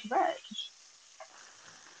more dredge.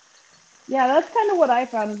 Yeah, that's kind of what I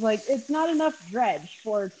found. Is like it's not enough dredge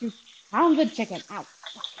for 2 pounds of chicken. Ow.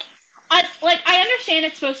 I understand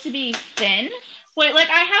it's supposed to be thin, but like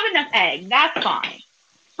I have enough egg, that's fine.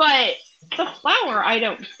 But the flour, I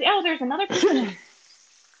don't see. Oh, there's another piece.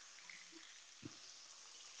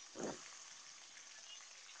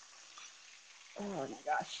 Oh my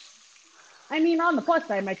gosh. I mean, on the plus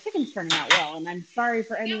side, my chicken's turning out well, and I'm sorry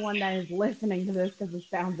for anyone that is listening to this because it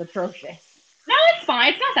sounds atrocious. No, it's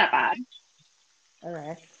fine. It's not that bad. All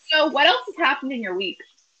right. So, what else has happened in your week?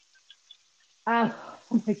 Oh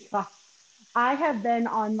my gosh. I have been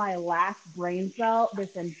on my last brain cell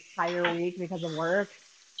this entire week because of work.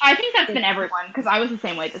 I think that's been everyone because I was the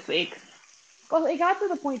same way this week. Well, it got to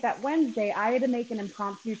the point that Wednesday I had to make an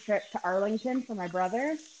impromptu trip to Arlington for my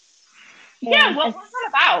brother. Yeah, what was that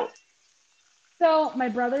about? So my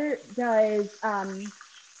brother does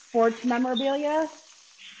sports memorabilia.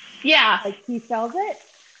 Yeah. Like he sells it,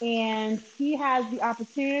 and he has the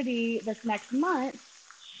opportunity this next month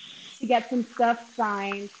to get some stuff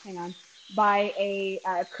signed. Hang on. By a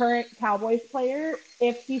current Cowboys player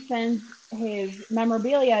if he sends his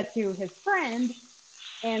memorabilia to his friend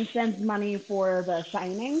and sends money for the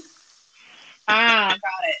signing. Ah,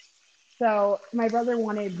 got it. So my brother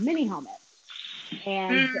wanted mini helmets,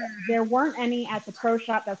 and there weren't any at the pro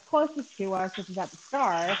shop that's closest to us, which is at the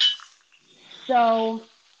Star. So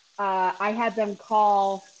I had them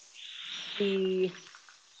call the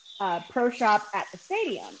pro shop at the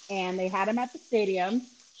stadium, and they had them at the stadium.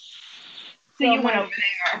 So you went over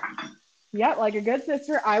there. Yep, like a good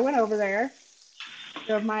sister, I went over there.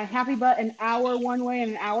 Drove my happy butt an hour one way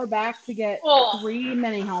and an hour back to get 3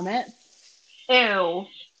 mini helmets. Ew.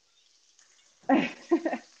 Ew,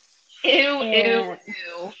 ew,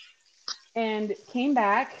 ew. And came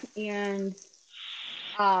back, and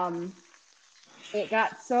it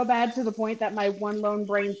got so bad to the point that my one lone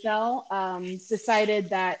brain cell decided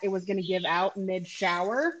that it was going to give out mid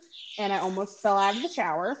shower, and I almost fell out of the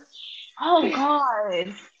shower. Oh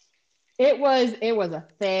God. It was a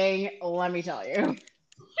thing, let me tell you.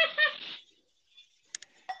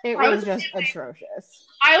 It was just atrocious.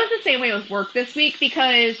 I was the same way with work this week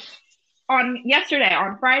because on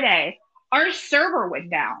Friday, our server went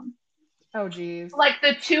down. Oh geez. Like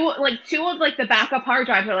two of like the backup hard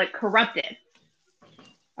drives are like corrupted.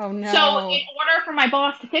 Oh no. So in order for my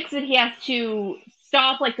boss to fix it, he has to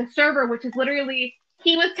stop like the server, which is literally,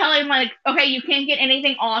 he was telling like, okay, you can't get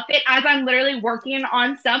anything off it as I'm literally working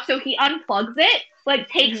on stuff. So he unplugs it, like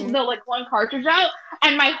takes the like one cartridge out,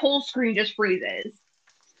 and my whole screen just freezes.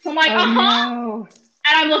 So I'm like, no.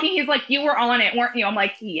 And I'm looking, he's like, you were on it, weren't you? I'm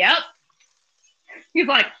like, yep. He's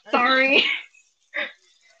like, sorry.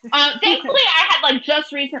 Thankfully, I had like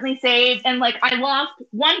just recently saved, and like I lost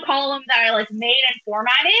one column that I like made and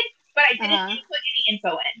formatted, but I didn't put any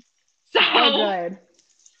info in.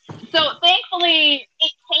 So thankfully,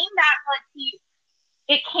 it came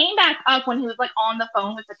back up when he was like on the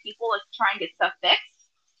phone with the people like trying to get stuff fixed.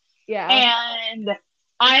 Yeah. And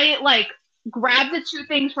I like grabbed the two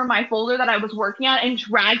things from my folder that I was working on and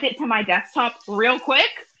dragged it to my desktop real quick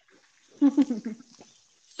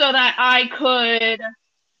so that I could.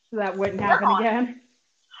 So that wouldn't happen again.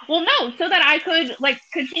 Well, no, so that I could like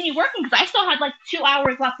continue working because I still had like 2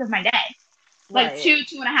 hours left of my day, like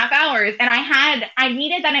 2.5 hours, and I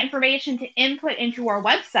needed that information to input into our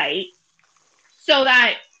website so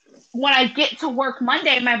that when I get to work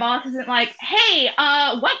Monday, my boss isn't like, hey,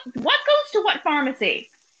 what goes to what pharmacy?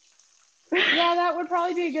 Yeah, that would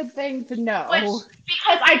probably be a good thing to know.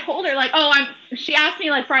 Because I told her like, she asked me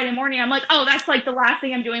like Friday morning, I'm like, oh, that's like the last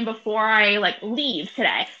thing I'm doing before I like leave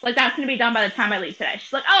today. Like that's gonna be done by the time I leave today.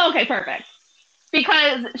 She's like, oh, okay, perfect.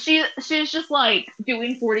 Because she's just like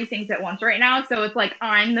doing 40 things at once right now, so it's like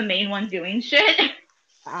I'm the main one doing shit.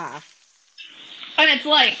 And it's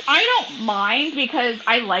like I don't mind because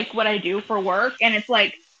I like what I do for work, and it's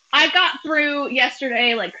like I got through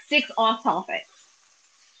yesterday like 6 off topics.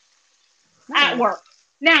 At work.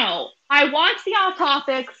 Now, I watched the off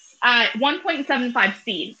topics at 1.75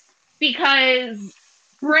 speed because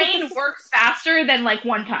brain works faster than like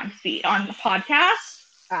 1x speed on the podcast.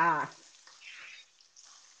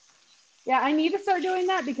 Yeah, I need to start doing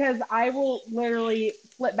that because I will literally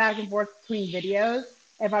flip back and forth between videos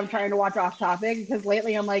if I'm trying to watch off topic because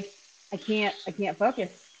lately I'm like, I can't focus.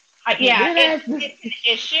 It's an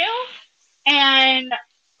issue. And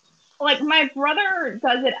like my brother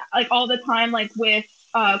does it like all the time, like with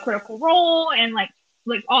Critical Role and like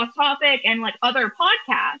Off Topic and like other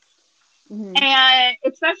podcasts, and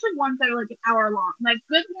especially ones that are like an hour long. Like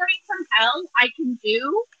Good Morning from Hell, I can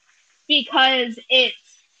do because it's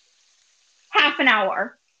half an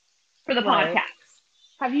hour for the podcast.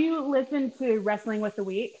 Have you listened to Wrestling with the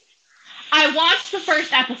Week? I watched the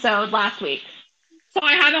first episode last week, so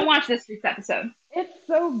I haven't watched this week's episode. It's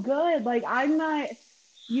so good. Like I'm not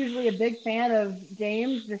usually a big fan of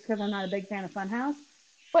James just because I'm not a big fan of Funhouse.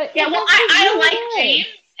 But yeah, well, I like James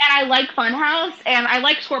and I like Funhouse and I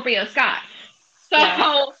like Scorpio Scott.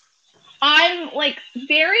 So I'm like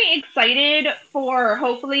very excited for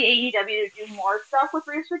hopefully AEW to do more stuff with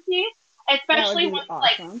Rooster Teeth, especially when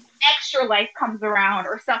like Extra Life comes around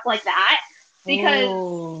or stuff like that.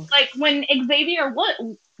 Because like when Xavier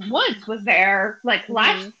Woods was there, like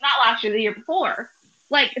not last year, the year before.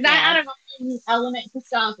 Like, that added a new element to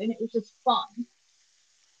stuff, and it was just fun.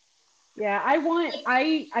 Yeah,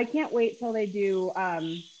 I can't wait till they do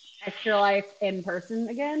Extra Life in person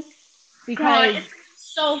again. Because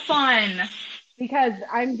it's so fun. Because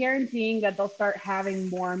I'm guaranteeing that they'll start having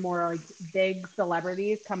more and more, like, big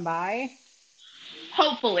celebrities come by.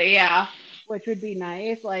 Hopefully, yeah. Which would be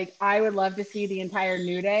nice. Like, I would love to see the entire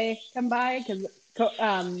New Day come by, because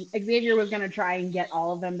Xavier was going to try and get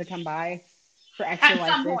all of them to come by for Extra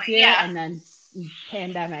Life this year, and then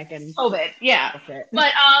pandemic and COVID,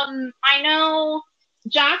 But I know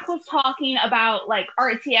Jack was talking about like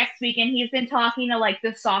RTX weekend. He's been talking to like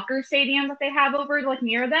the soccer stadium that they have over like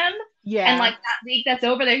near them. Yeah. And like that week that's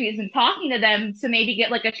over there, he's been talking to them to maybe get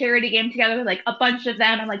like a charity game together with like a bunch of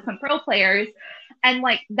them and like some pro players. And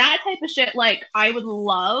like that type of shit, like I would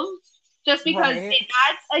love just because it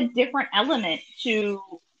adds a different element to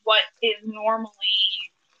what is normally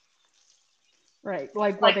like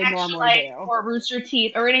what they normally do, or Rooster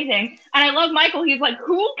Teeth or anything. And I love Michael. He's like,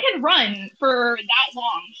 who can run for that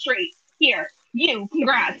long straight here? you,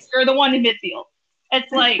 congrats, you're the one in midfield.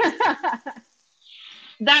 It's like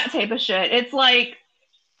that type of shit. It's like,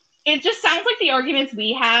 it just sounds like the arguments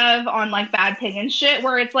we have on like Bad Pig and shit,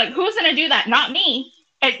 where it's like, who's gonna do that? Not me.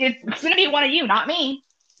 It's gonna be one of you, not me.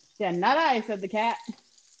 Yeah, not I, said the cat.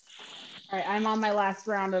 All right, I'm on my last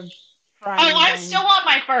round of frying. Oh, I'm still on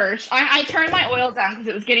my first. I turned my oil down because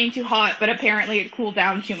it was getting too hot, but apparently it cooled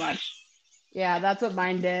down too much. Yeah, that's what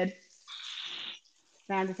mine did.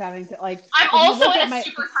 Now I'm just having to like. I'm also in a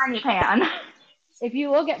super tiny pan. If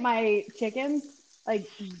you look at my chickens, like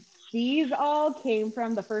these all came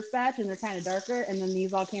from the first batch and they're kind of darker, and then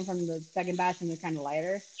these all came from the second batch and they're kind of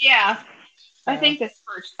lighter. Yeah. So. I think this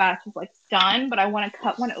first batch is like done, but I want to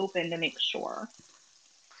cut one open to make sure.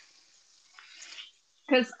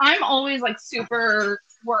 Because I'm always like super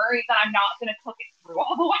worried that I'm not going to cook it through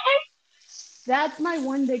all the way. That's my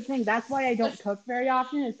one big thing. That's why I don't cook very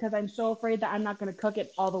often, is because I'm so afraid that I'm not going to cook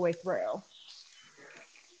it all the way through.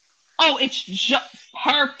 Oh, it's just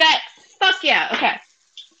perfect. Fuck yeah. Okay.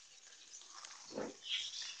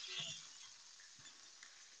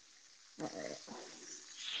 All right.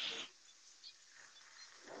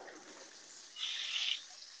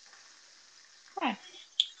 Okay.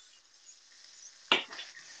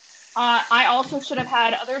 I also should have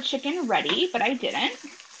had other chicken ready, but I didn't.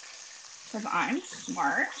 Because I'm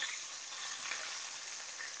smart.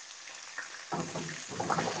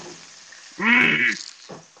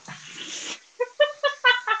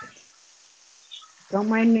 Don't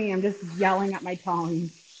mind me, I'm just yelling at my tongue.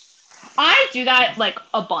 I do that like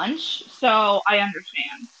a bunch, so I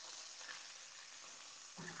understand.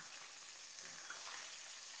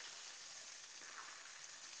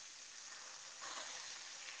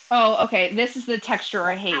 Oh, okay. This is the texture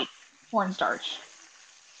I hate. Cornstarch.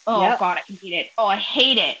 Oh, yep. God, I hate it. Oh, I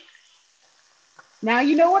hate it. Now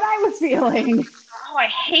you know what I was feeling. Oh, I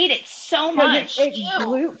hate it so much. It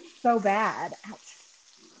glutes so bad. Ouch.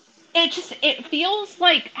 It feels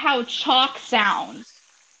like how chalk sounds.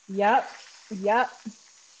 Yep.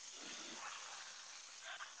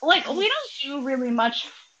 Like, we don't do really much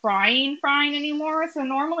frying anymore, so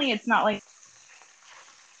normally it's not like...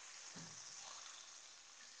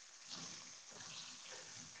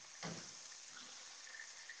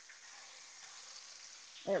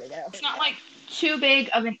 There we go. It's not like too big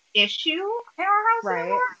of an issue in our house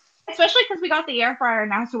anymore. Especially because we got the air fryer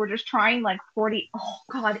now, so we're just trying like 40... Oh,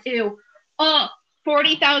 God, ew.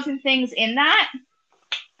 40,000 things in that.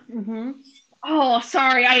 Mm-hmm. Oh,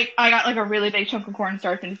 sorry. I got like a really big chunk of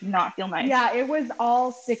cornstarch and it did not feel nice. Yeah, it was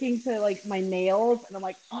all sticking to like my nails, and I'm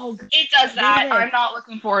like, oh. It does that. I'm not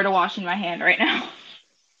looking forward to washing my hand right now.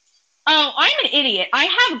 Oh, I'm an idiot. I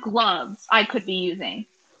have gloves I could be using.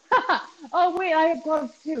 Oh, wait, I have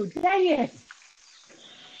gloves too. Dang it.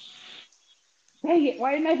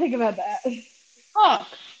 Why didn't I think about that? Fuck.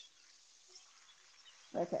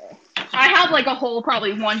 Okay. I have like a whole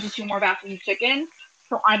probably 1 to 2 more batches of chicken,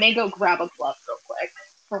 so I may go grab a glove real quick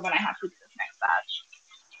for when I have to do this next batch.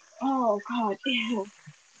 Oh, God. Ew.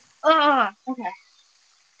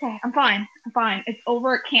 Okay, I'm fine. It's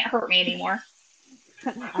over. It can't hurt me anymore.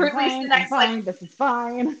 I'm fine. This is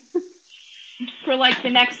fine. For like the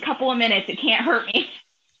next couple of minutes, it can't hurt me.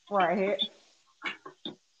 Right.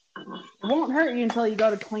 It won't hurt you until you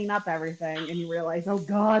go to clean up everything and you realize, oh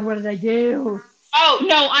God, what did I do? Oh,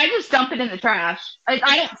 no, I just dump it in the trash. I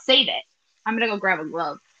don't save it. I'm going to go grab a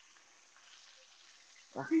glove.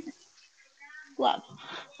 Glove.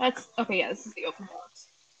 That's, okay, yeah, this is the open box.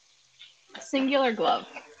 Singular glove.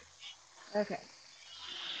 Okay.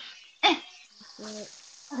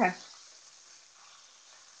 Okay.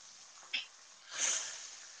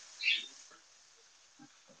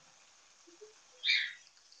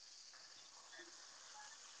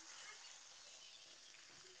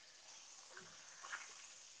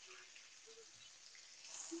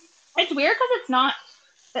 It's weird because it's not,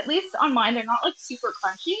 at least on mine, they're not like super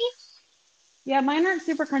crunchy. Yeah, mine aren't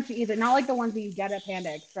super crunchy either. Not like the ones that you get at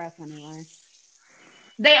Panda Express anyway.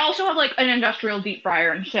 They also have like an industrial deep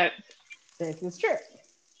fryer and shit. This is true.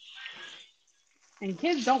 And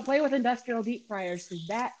kids don't play with industrial deep fryers because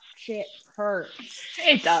that shit hurts.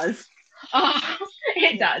 It does.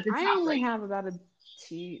 It does. It's I only have about a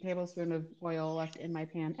tablespoon of oil left in my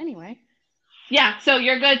pan anyway. Yeah, so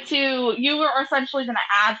you're good to, you were essentially going to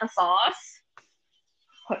add the sauce.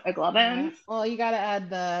 Put a glove in. Well, you got to add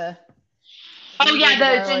the... Oh,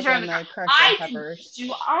 yeah, the ginger and the crushed peppers. Do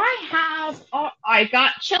I have... Oh, I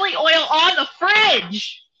got chili oil on the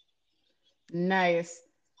fridge. Nice.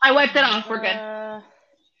 I wiped it off. We're good. I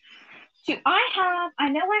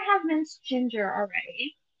know I have minced ginger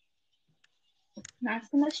already. That's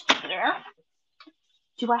the minced ginger.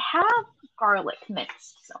 do I have garlic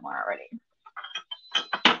mixed somewhere already?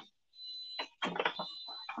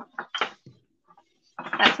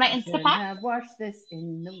 That's my Instapot. I have washed this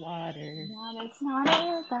in the water. That is not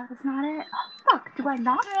it. That is not it. Oh, fuck. Do I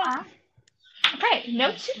not have? Okay,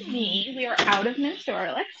 note to me, we are out of minced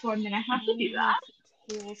garlic, so I'm going to have to do that.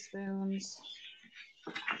 Tablespoons.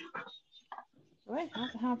 Do I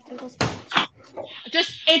have to have tablespoons?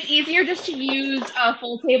 It's easier just to use a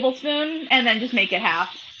full tablespoon and then just make it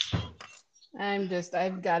half.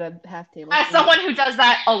 I've got a half tablespoon. As someone who does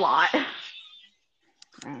that a lot.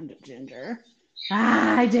 Ground ginger.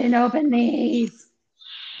 I didn't open these.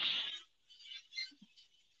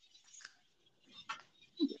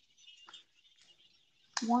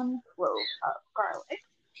 One clove of garlic.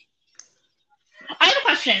 I have a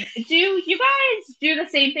question. Do you guys do the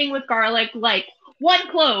same thing with garlic? Like, 1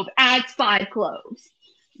 clove adds 5 cloves?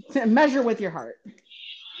 Measure with your heart.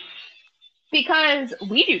 Because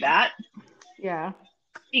we do that. Yeah.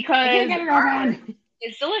 Because get it open.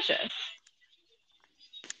 It's delicious.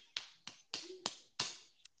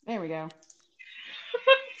 There we go.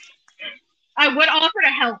 I would offer to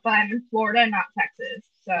help, but I'm in Florida, not Texas.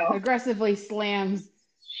 So aggressively slams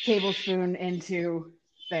tablespoon into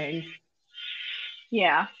thing.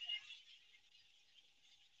 Yeah.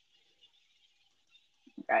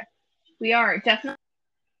 Okay. We are definitely.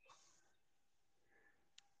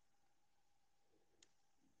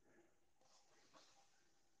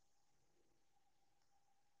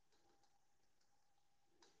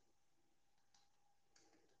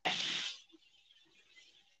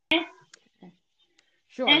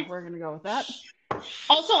 Sure, we're going to go with that.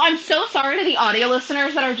 Also, I'm so sorry to the audio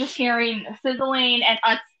listeners that are just hearing sizzling and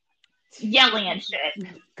us yelling and shit.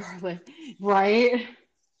 Garlic, right?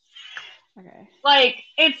 Okay. Like,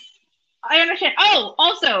 I understand. Oh,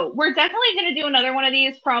 also, we're definitely going to do another one of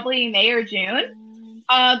these probably May or June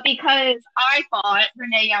because I bought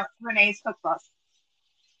Renee's cookbook.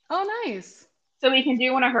 Oh, nice. So we can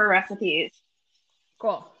do one of her recipes.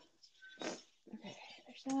 Cool. Okay,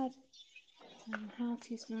 there's that. Half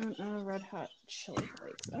teaspoon of red hot chili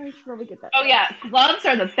flakes. I should probably get that. Oh, yeah. Gloves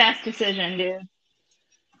are the best decision, dude.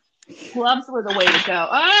 Gloves were the way to go.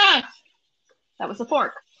 Ah! That was a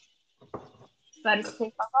fork. That is to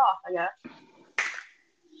take off, I guess.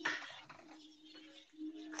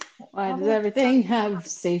 Why does everything have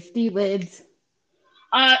safety lids?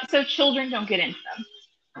 So children don't get into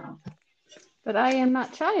them. But I am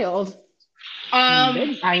not child. I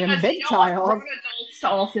am a big child. Grown adults to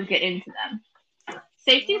also get into them.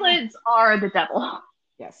 Safety lids are the devil.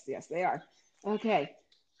 Yes, they are. Okay.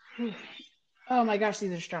 Oh my gosh,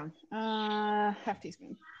 these are strong. Half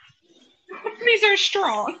teaspoon. These are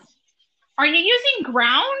strong. Are you using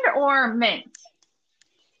ground or mint?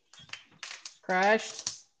 Crushed.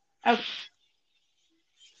 Okay.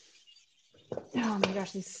 Oh my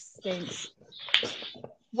gosh, these stinks.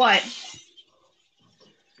 What?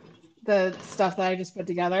 The stuff that I just put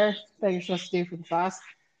together that you're supposed to do for the sauce.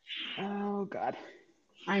 Oh god.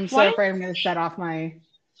 I'm so afraid I'm going to set off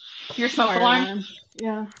your smoke alarm.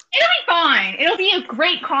 Yeah. It'll be fine. It'll be a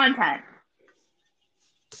great content.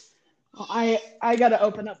 Well, I got to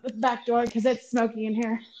open up the back door because it's smoky in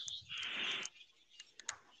here.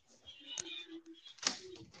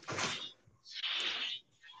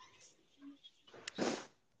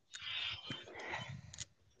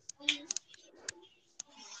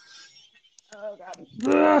 Oh god.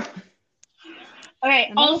 Ugh.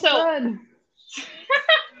 Okay. Also,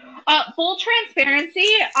 full transparency,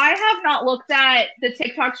 I have not looked at the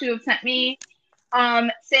TikToks you have sent me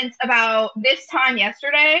since about this time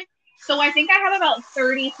yesterday. So I think I have about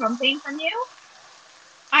 30 something from you.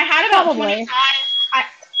 I had about Probably.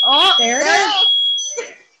 25. There it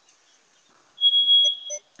is.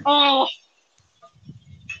 Oh.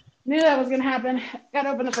 Knew that was going to happen. Got to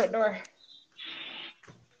open the front door.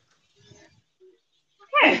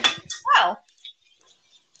 Okay. Well,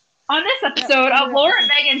 on this episode of Laura and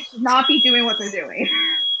Megan should not be doing what they're doing.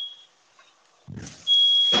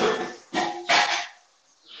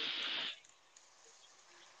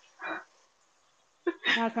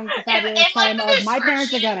 Now comes the fabulous time of my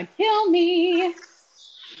parents are going to kill me.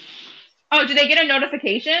 Oh, did they get a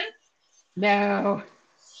notification? No.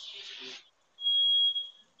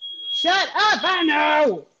 Shut up, I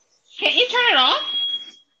know. Can't you turn it off?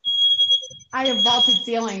 I have vaulted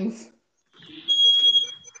ceilings.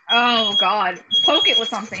 Oh, God. Poke it with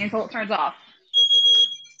something until it turns off.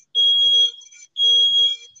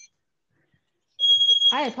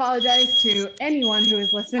 I apologize to anyone who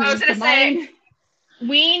is listening to mine.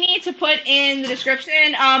 We need to put in the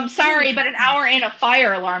description, sorry, but an hour in a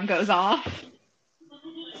fire alarm goes off.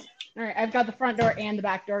 All right, I've got the front door and the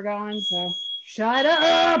back door going, so shut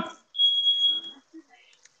up.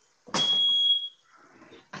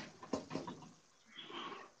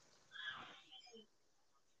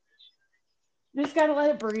 Just gotta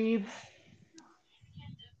let it breathe.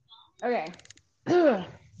 Okay.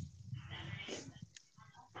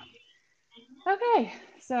 Okay,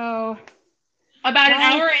 so About an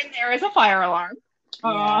hour in, there is a fire alarm.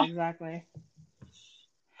 yeah, exactly.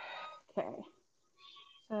 Okay.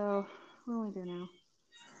 So what do we do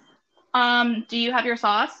now? Do you have your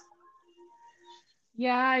sauce?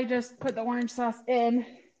 Yeah, I just put the orange sauce in.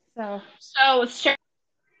 So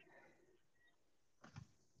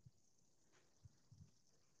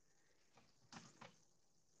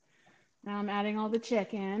now I'm adding all the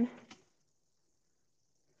chicken.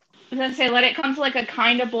 I was gonna say, let it come to like a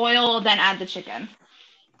kind of boil, then add the chicken.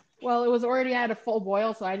 Well, it was already at a full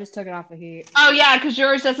boil, so I just took it off the heat. Oh yeah, because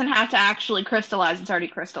yours doesn't have to actually crystallize; it's already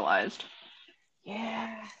crystallized.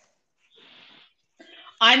 Yeah.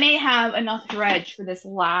 I may have enough dredge for this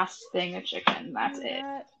last thing of chicken. That's it.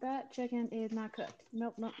 That chicken is not cooked.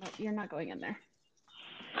 Nope. You're not going in there.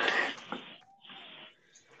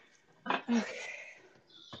 Okay.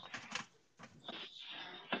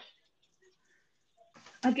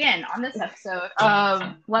 Again, on this episode,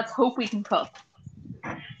 let's hope we can cook.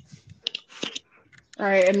 All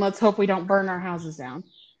right, and let's hope we don't burn our houses down.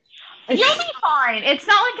 You'll be fine. It's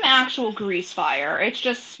not like an actual grease fire. It's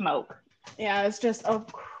just smoke. Yeah, it's just a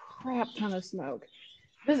crap ton of smoke.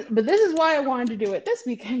 But this is why I wanted to do it this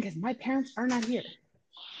weekend, because my parents are not here.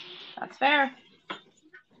 That's fair.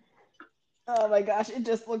 Oh my gosh, it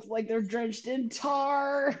just looks like they're drenched in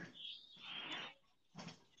tar.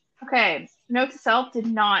 Okay, note to self, did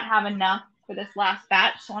not have enough for this last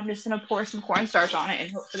batch, so I'm just going to pour some cornstarch on it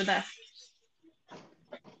and hope for the best.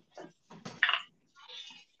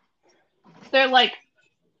 They're like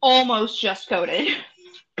almost just coated.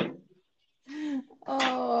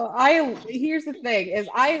 Oh, here's the thing, is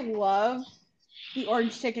I love the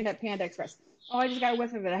orange chicken at Panda Express. Oh, I just got a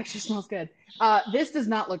whiff of it. It actually smells good. This does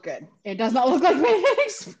not look good. It does not look like Panda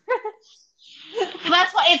Express.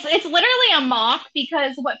 That's why it's literally a mock,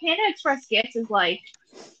 because what Panda Express gets is like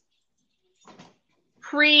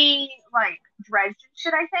dredged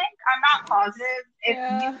shit, I think. I'm not positive. If you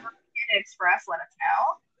work at Panda Express, let us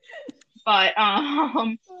know. But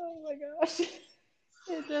oh my gosh.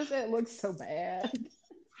 It looks so bad.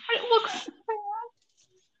 It looks so bad.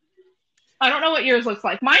 I don't know what yours looks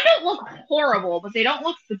like. Mine don't look horrible, but they don't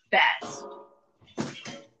look the best.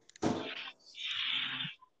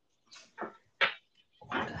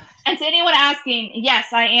 And to anyone asking,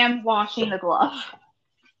 yes, I am washing the glove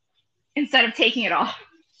instead of taking it off.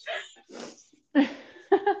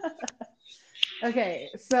 Okay,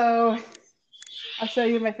 so I'll show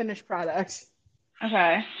you my finished product.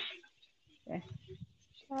 Okay.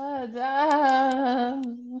 Ta-da!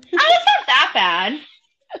 Oh, it's not that bad.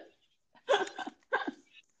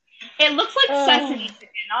 It looks like sesame chicken,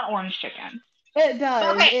 not orange chicken. It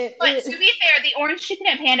does. Okay, but to be fair, the orange chicken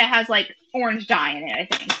at Panda has like orange dye in it, I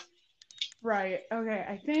think. Right. Okay,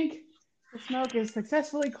 I think the smoke is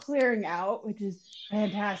successfully clearing out, which is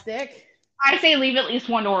fantastic. I say leave at least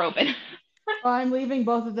one door open. Well, I'm leaving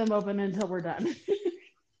both of them open until we're done.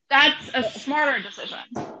 That's a smarter decision.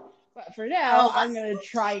 But for now, I'm going to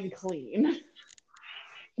try and clean.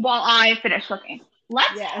 While I finish cooking.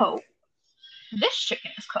 Let's hope this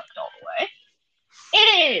chicken is cooked all the way.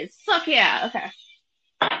 It is! Fuck yeah! Okay.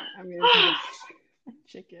 I'm going to cook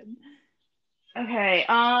chicken. Okay,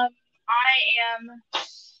 I am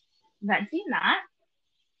venting that.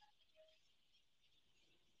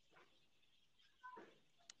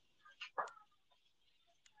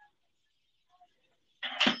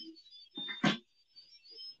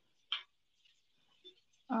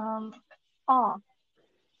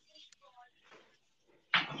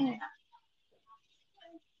 Yeah.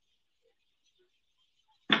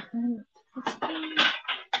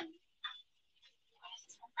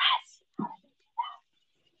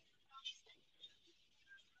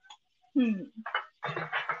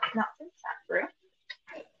 Nothing sat through.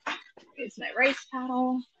 Here's my rice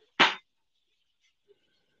paddle.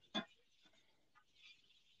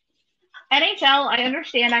 NHL, I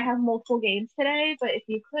understand I have multiple games today, but if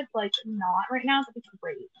you could not right now, that'd be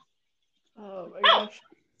great. Oh my gosh.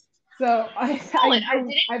 So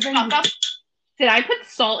Did I put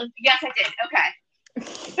salt in? Yes, I did. Okay.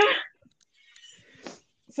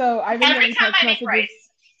 So I've been every time I make rice.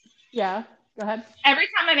 Yeah, go ahead. Every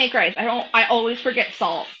time I make rice, I always forget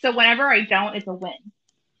salt. So whenever I don't, it's a win.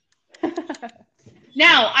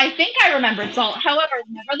 Now, I think I remembered salt. However,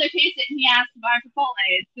 whenever they taste it and he asks if I have salt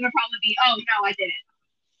in it, it's gonna probably be, oh no, I didn't.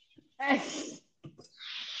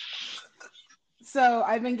 So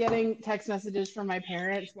I've been getting text messages from my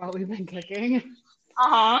parents while we've been cooking,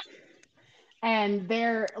 Uh-huh. and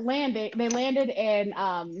they landed in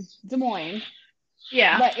Des Moines,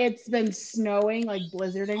 Yeah. but it's been snowing, like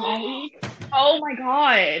blizzarding all week. Oh my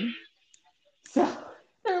God. So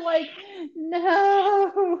they're like,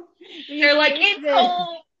 no, we They're like, hate it's this.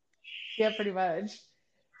 cold. Yeah, pretty much.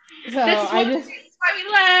 So This is I what just, this is why we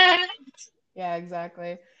left. yeah,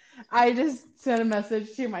 exactly. I just sent a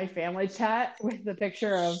message to my family chat with the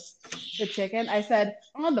picture of the chicken. I said,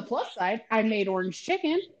 on the plus side, I made orange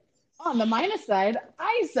chicken. On the minus side,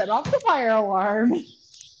 I set off the fire alarm.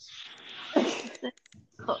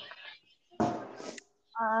 Cook. Can't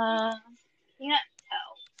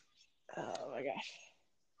tell. Oh my gosh.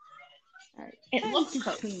 All right. It Time looks to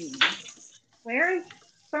cooked. clean. Where is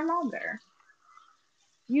thermometer?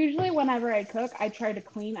 Usually, whenever I cook, I try to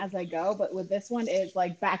clean as I go, but with this one, it's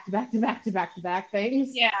like back to back to back to back to back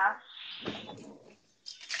things. Yeah.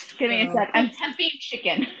 Give me a So, sec. I'm temping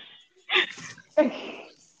chicken.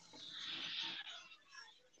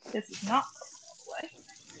 This is not what.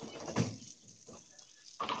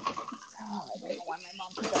 Oh, I don't know why my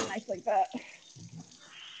mom put that knife like that.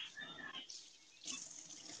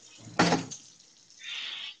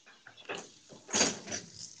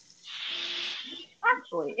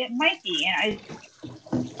 Actually, it might be, and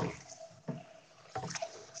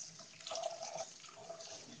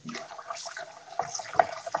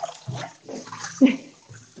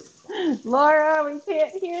Laura, we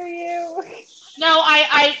can't hear you.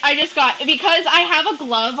 I just got because I have a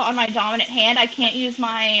glove on my dominant hand. I can't use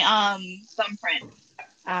my thumbprint.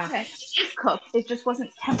 Okay, it is cooked. It just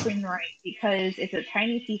wasn't tempering right because it's a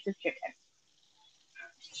tiny piece of chicken.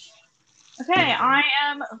 Okay, I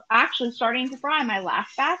am actually starting to fry my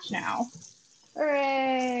last batch now.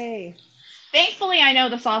 Hooray! Thankfully, I know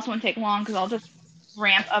the sauce won't take long because I'll just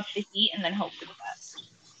ramp up the heat and then hope for the best.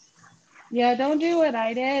 Yeah, don't do what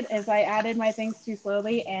I did, is I added my things too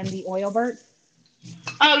slowly and the oil burnt.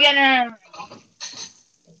 Oh, yeah, no.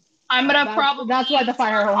 I'm going to probably... That's why the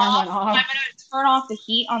fire alarm went off. I'm going to turn off the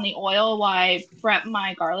heat on the oil while I prep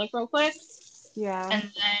my garlic real quick. Yeah. And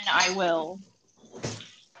then I will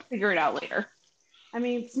figure it out later. I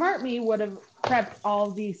mean, smart me would have prepped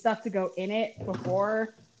all the stuff to go in it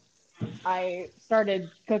before I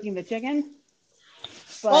started cooking the chicken.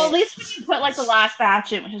 But, well, at least we can put like the last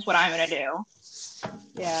batch in, which is what I'm going to do.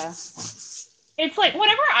 Yeah. It's like,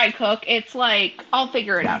 whenever I cook, it's like, I'll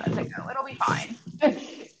figure it out as I go. It'll be fine.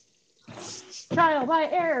 Trial by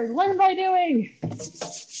error, learn by doing.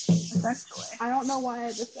 Essentially. I don't know why I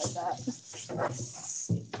just said that.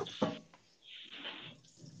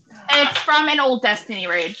 It's from an old Destiny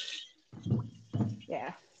raid.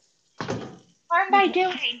 Yeah. Learn by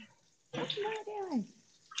doing. What am I doing?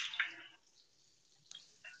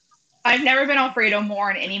 I've never been Alfredo more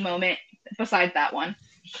in any moment besides that one.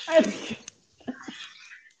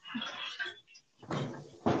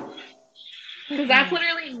 Because that's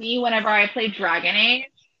literally me whenever I play Dragon Age.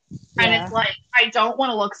 And it's like, I don't want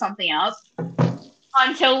to look something up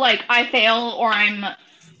until like I fail or I'm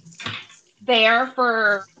there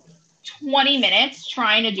for 20 minutes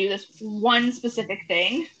trying to do this one specific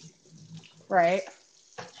thing. Right.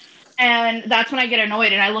 And that's when I get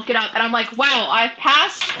annoyed and I look it up and I'm like, wow, I've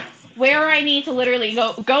passed where I need to literally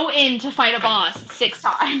go in to fight a boss 6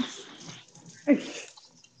 times.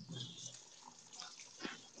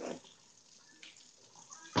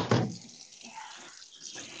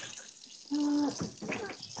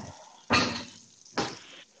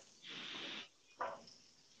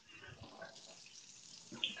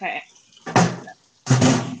 Okay. So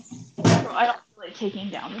I don't feel like taking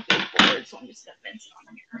down the big board, so I'm just gonna mince it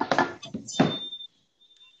on here.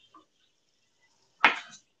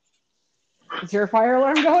 Is your fire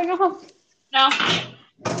alarm going off? No.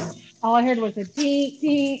 All I heard was a ding,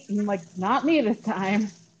 ding. I'm like, not me this time.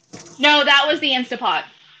 No, that was the Instapot.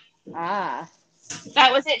 Ah.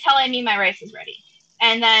 That was it telling me my rice is ready.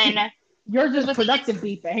 And then... Yours is productive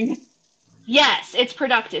beeping. Yes, it's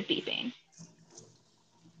productive beeping.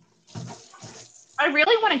 I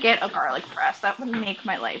really want to get a garlic press. That would make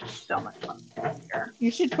my life so much easier.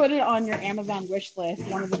 You should put it on your Amazon wish list.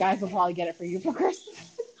 One of the guys will probably get it for you for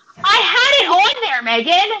Christmas. I had it on there,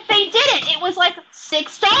 Megan. They didn't. It was like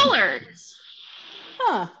 $6.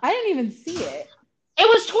 Huh. I didn't even see it. It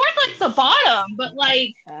was towards like the bottom, but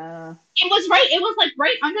like it was like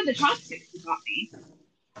right under the chopsticks you got me.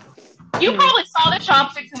 You probably saw the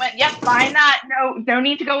chopsticks and went, yep, find that. No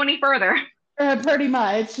need to go any further. Pretty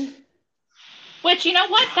much. Which, you know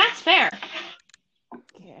what? That's fair.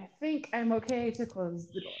 Okay, I think I'm okay to close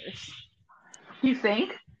the doors. You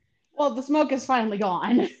think? Well, the smoke is finally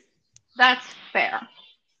gone. That's fair.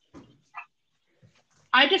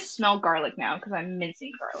 I just smell garlic now because I'm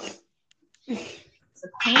mincing garlic. It's a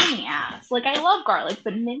pain in the ass. Like, I love garlic,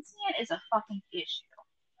 but mincing it is a fucking issue.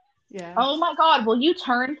 Yeah. Oh my god, will you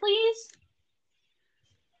turn, please?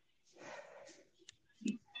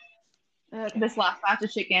 Okay. This last batch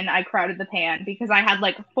of chicken, I crowded the pan because I had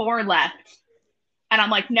like 4 left. And I'm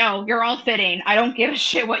like, no, you're all fitting. I don't give a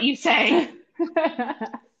shit what you say.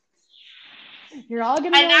 You're all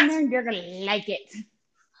gonna go in there and you're gonna like it.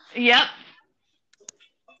 Yep.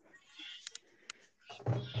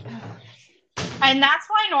 And that's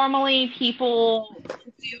why normally people do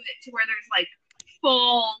it to where there's like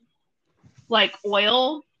full like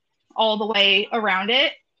oil all the way around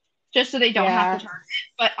it, just so they don't have to turn it.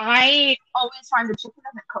 But I always find the chicken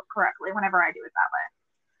doesn't cook correctly whenever I do it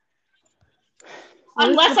that way. Well,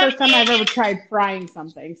 unless the first time I've ever tried frying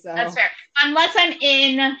something, so that's fair. Unless I'm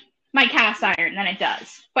in my cast iron, then it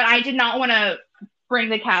does. But I did not want to bring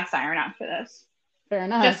the cast iron out for this. Fair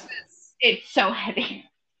enough. Just it's so heavy.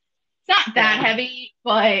 It's not that heavy,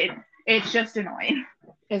 but it's just annoying.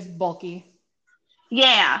 It's bulky.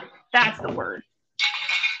 Yeah, that's the word.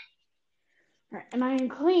 All right, and I am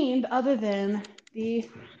cleaned other than the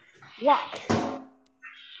wok,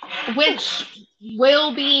 which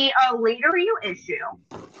will be a later you issue.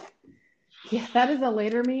 Yeah, that is a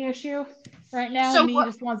later me issue. Right now, so me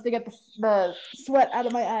just wants to get the sweat out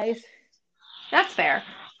of my eyes. That's fair.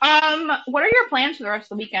 What are your plans for the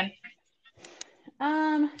rest of the weekend?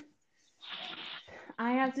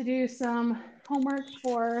 I have to do some homework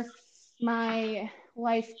for my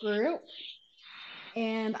life group,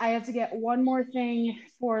 and I have to get one more thing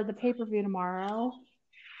for the pay-per-view tomorrow.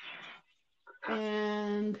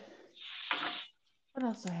 And what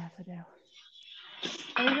else do I have to do?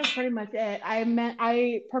 I think that's pretty much it.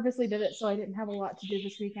 I purposely did it so I didn't have a lot to do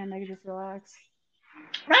this weekend. I could just relax.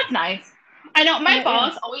 That's nice. I know my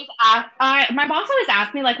boss always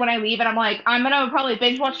asks me like when I leave, and I'm like, I'm gonna probably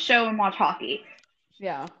binge watch a show and watch hockey.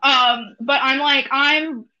 Yeah. But I'm like,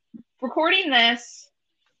 I'm recording this.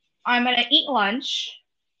 I'm gonna eat lunch.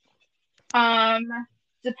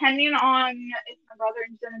 Depending on if my brother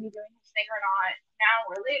is gonna be doing his thing or not, now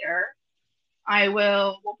or later,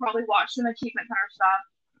 we'll probably watch some Achievement Hunter stuff.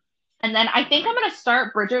 And then I think I'm gonna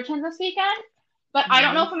start Bridgerton this weekend. But I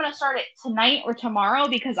don't know if I'm going to start it tonight or tomorrow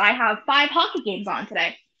because I have 5 hockey games on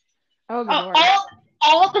today. Oh,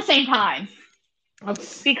 all at the same time.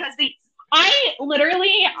 Because I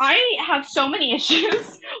have so many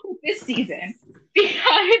issues with this season.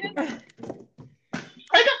 Because,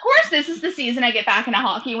 like, of course, this is the season I get back into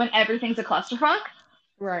hockey when everything's a clusterfuck.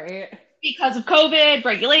 Right. Because of COVID,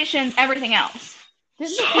 regulations, everything else.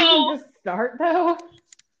 Didn't the season just start, though?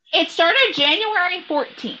 It started January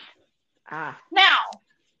 14th. Now,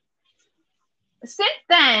 since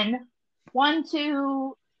then, 1,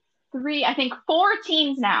 2, 3, I think 4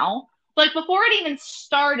 teams now. Like before it even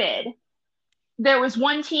started, there was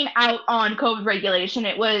one team out on COVID regulation.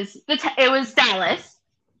 It was Dallas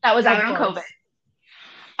that was out on COVID.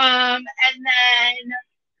 And then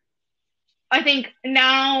I think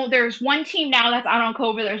now there's one team now that's out on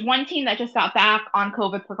COVID. There's one team that just got back on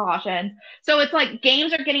COVID precautions. So it's like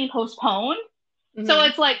games are getting postponed. Mm-hmm. So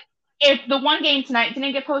it's like, if the one game tonight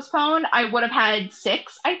didn't get postponed, I would have had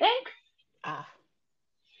 6, I think.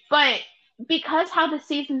 But because how the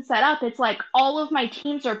season's set up, it's like all of my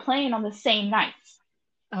teams are playing on the same nights.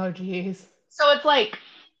 Oh, geez. So it's like,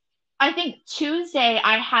 I think Tuesday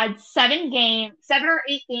I had 7 or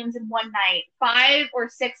 8 games in one night, 5 or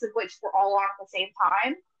 6 of which were all on at the same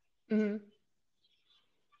time. Mm-hmm.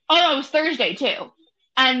 Oh, no, it was Thursday too.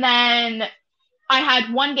 And then I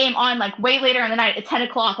had one game on like way later in the night at 10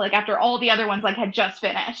 o'clock, like after all the other ones like had just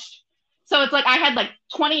finished. So it's like I had like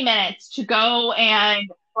 20 minutes to go and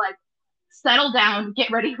like settle down,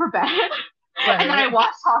 get ready for bed. Right. And then I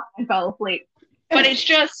watched hockey and fell asleep. But it's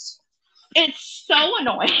so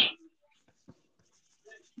annoying.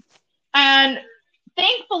 And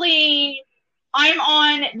thankfully, I'm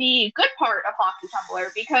on the good part of Hockey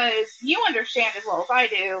Tumblr because you understand as well as I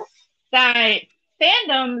do that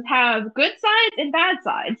fandoms have good sides and bad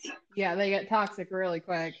sides. Yeah, they get toxic really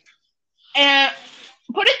quick. And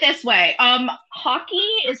put it this way, hockey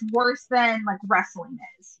is worse than like wrestling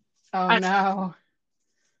is. Oh no.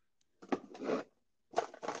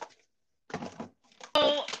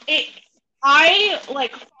 So I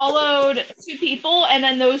like followed 2 people and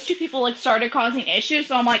then those 2 people like started causing issues.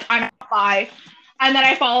 So I'm like, I'm not bi. And then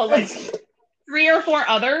I followed like 3 or 4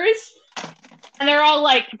 others. And they're all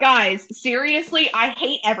like, guys, seriously, I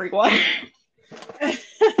hate everyone.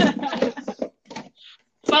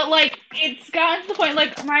 But like, it's gotten to the point,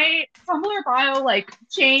 like, my Tumblr bio, like,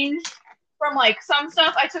 changed from, like, some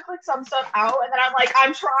stuff. I took, like, some stuff out, and then I'm like,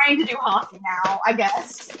 I'm trying to do hockey now, I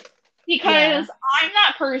guess. Because I'm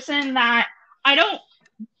that person that I don't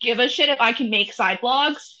give a shit if I can make side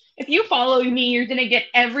blogs. If you follow me, you're gonna get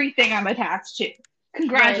everything I'm attached to.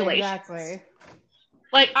 Congratulations. Right, exactly.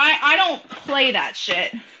 Like, I don't play that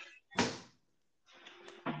shit.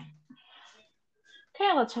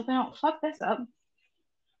 Okay, let's hope I don't fuck this up.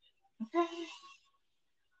 Okay.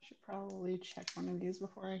 Should probably check one of these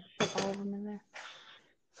before I put all of them in there.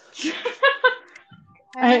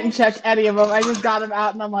 I didn't check any of them. I just got them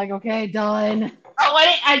out, and I'm like, okay, done. Oh,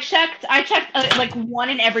 I checked like one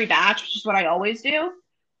in every batch, which is what I always do,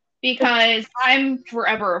 because I'm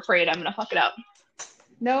forever afraid I'm gonna fuck it up.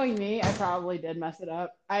 Knowing me, I probably did mess it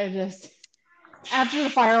up. I just, after the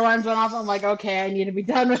fire alarms went off, I'm like, okay, I need to be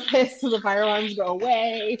done with this so the fire alarms go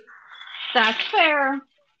away. That's fair.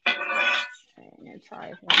 Okay, I'm gonna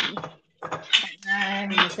try one. I'm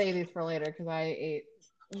gonna save these for later because I ate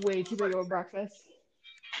way too big of a breakfast.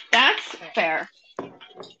 That's fair.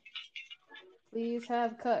 Please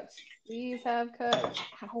have cooked. Please have cooked.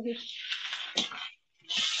 Ow.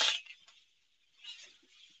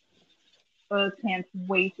 Those pants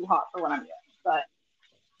way too hot for what I'm doing, but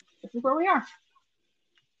this is where we are.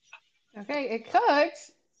 Okay, it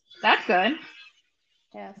cooked. That's good.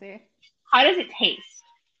 Yeah, see. How does it taste?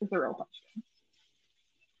 Is the real question.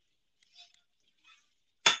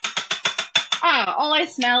 Ah, all I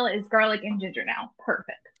smell is garlic and ginger now.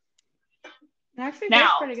 Perfect. It actually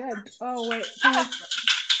tastes pretty good. Oh wait.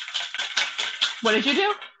 What did you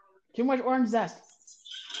do? Too much orange zest.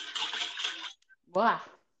 Wow.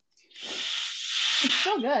 It's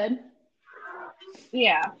still good.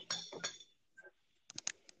 Yeah.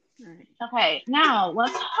 All right. Okay, now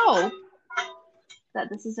let's hope that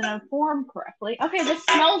this is gonna form correctly. Okay, this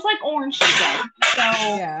smells like orange chicken. So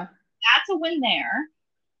yeah, that's a win there.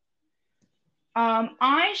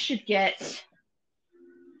 I should get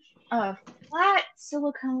a flat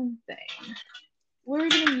silicone thing. We're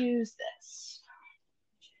gonna use this.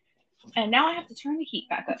 And now I have to turn the heat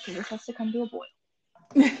back up because this has to come to a boil.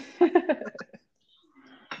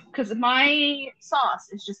 Because my sauce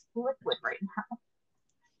is just liquid right now.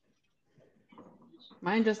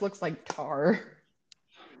 Mine just looks like tar.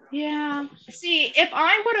 Yeah. See, if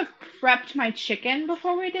I would have prepped my chicken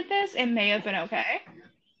before we did this, it may have been okay.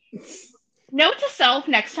 Note to self,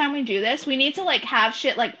 next time we do this, we need to like have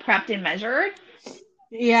shit like prepped and measured.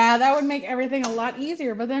 Yeah, that would make everything a lot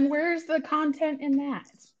easier. But then where's the content in that?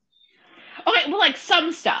 Okay, well, like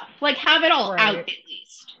some stuff. Like have it all out at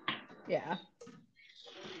least. Yeah.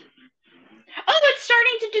 Oh, it's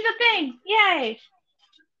starting to do the thing. Yay.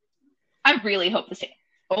 I really hope this.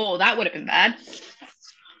 Oh, that would have been bad.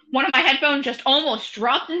 One of my headphones just almost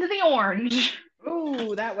dropped into the orange.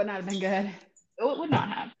 Ooh, that would not have been good. Oh, it would not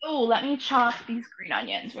have. Oh, let me chop these green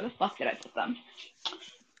onions. Where the fuck did I put them?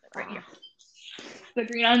 Right here. The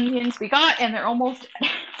green onions we got, and they're almost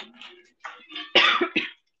dead.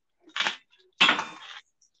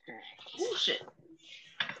 Oh, shit.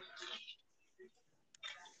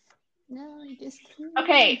 No, I just...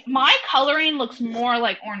 Okay, my coloring looks more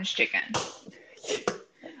like orange chicken.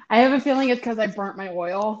 I have a feeling it's because I burnt my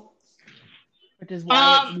oil, which is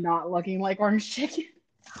why it's not looking like orange chicken.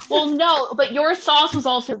 Well, no, but your sauce was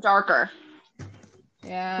also darker.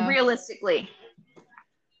 Yeah. Realistically.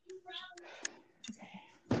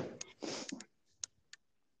 Okay.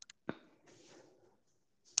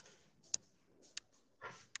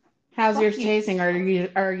 How's yours tasting? Or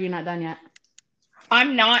are you not done yet?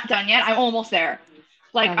 I'm not done yet. I'm almost there.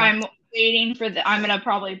 Like, okay. I'm waiting for I'm going to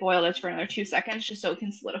probably boil this for another 2 seconds just so it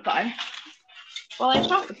can solidify. Well, I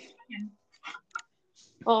chop the onion.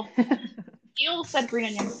 Well, Gil said green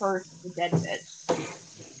onion first, the dead bit.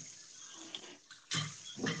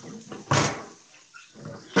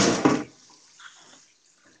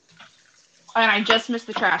 And I just missed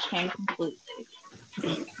the trash can completely.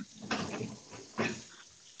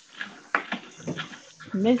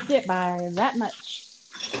 Missed it by that much.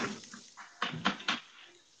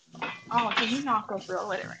 Oh, did you not go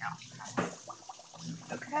through it? Right now.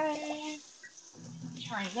 Okay.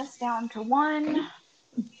 Turn this down to 1.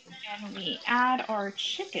 And we add our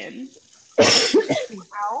chicken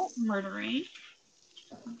without murdering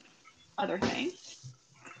other things.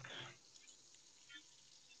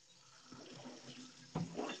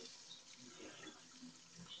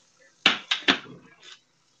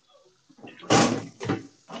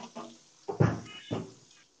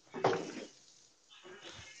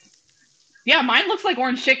 Yeah, mine looks like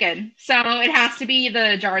orange chicken, so it has to be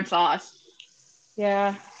the jarred sauce.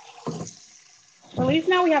 Yeah. At least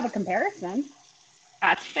now we have a comparison.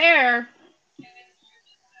 That's fair.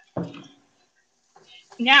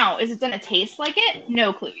 Now, is it gonna taste like it?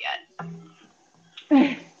 No clue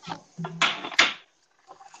yet.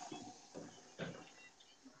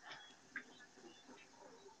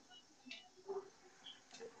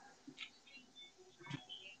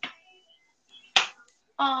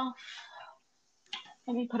 Oh,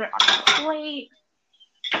 let me put it on the plate.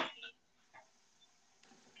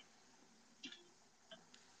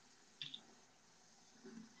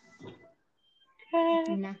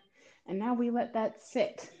 Okay. And now we let that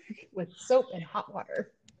sit with soap and hot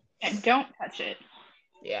water. And don't touch it.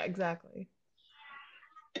 Yeah, exactly.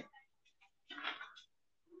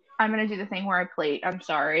 I'm gonna do the thing where I plate. I'm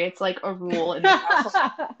sorry. It's like a rule in the house.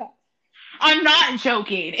 I'm not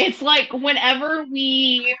joking. It's like whenever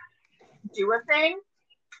we do a thing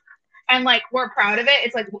and like we're proud of it,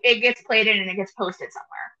 it's like it gets plated and it gets posted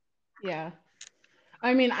somewhere. Yeah.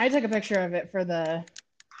 I mean, I took a picture of it for the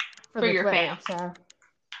your Twitter, fam. so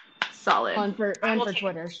Solid. on for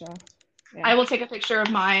Twitter, so yeah. I will take a picture of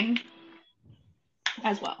mine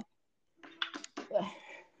as well.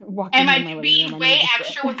 Am I being way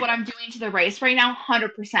extra with what I'm doing to the rice right now?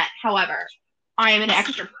 100%. However, I am an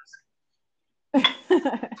extra person. If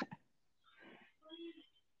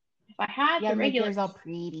I had the regular, yours all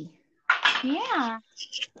pretty. Yeah.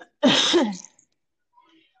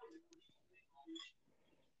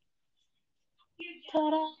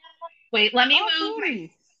 Ta-da. Wait, let me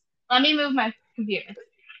move my computer.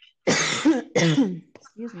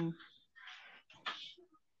 Excuse me.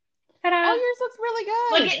 Ta-da. Oh, yours looks really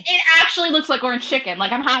good. Look, it actually looks like orange chicken.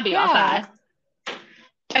 Like, I'm happy about that.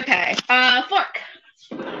 Okay. Fork.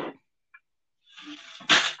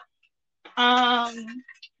 Now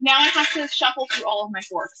I have to shuffle through all of my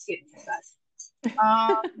forks. Give me that.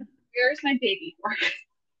 Here's my baby fork.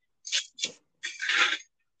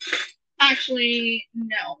 Actually,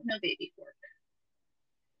 no baby fork.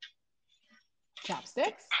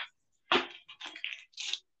 Chopsticks.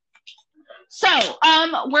 So,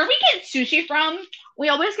 where we get sushi from, we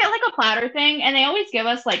always get like a platter thing, and they always give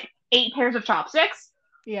us like 8 pairs of chopsticks.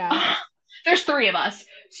 Yeah. There's 3 of us.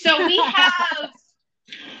 So we have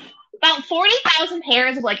about 40,000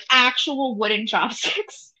 pairs of like actual wooden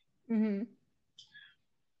chopsticks. Mm-hmm.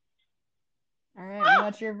 All right,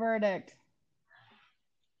 what's your verdict?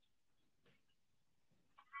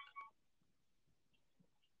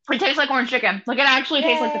 It tastes like orange chicken. Like, it actually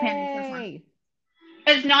tastes like the pan the first one.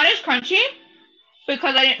 It's not as crunchy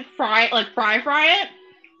because I didn't fry it.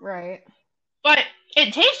 Right. But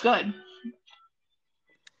it tastes good.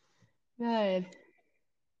 Good.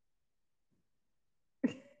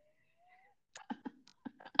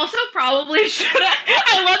 Also, probably should have.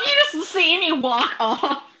 I love you just seeing me walk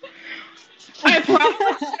off. I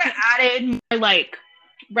probably should have added more, like,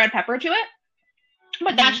 red pepper to it.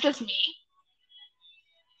 But that's just me.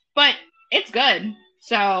 But it's good.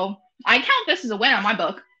 So I count this as a win on my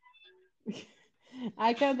book.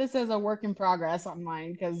 I count this as a work in progress on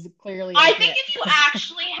mine because clearly I think if you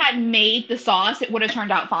actually had made the sauce, it would have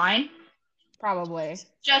turned out fine. Probably.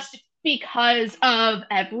 Just because of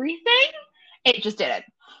everything, it just didn't.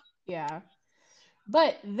 Yeah.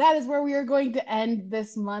 But that is where we are going to end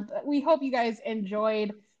this month. We hope you guys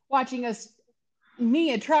enjoyed watching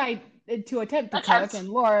me try to attempt to cook, and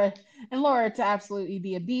Laura to absolutely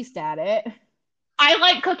be a beast at it. I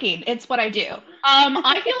like cooking. It's what I do.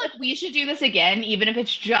 I feel like we should do this again, even if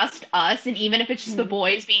it's just us, and even if it's just the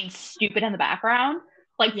boys being stupid in the background,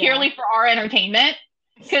 like purely for our entertainment.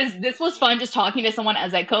 Because this was fun just talking to someone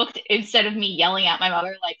as I cooked instead of me yelling at my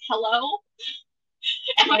mother, like, "Hello,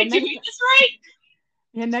 am I doing this right?"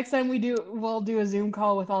 Yeah, next time we'll do a Zoom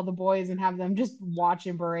call with all the boys and have them just watch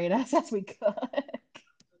and berate us as we cook.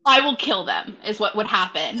 I will kill them, is what would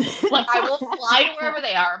happen. Like, I will fly to wherever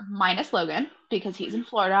they are, minus Logan, because he's in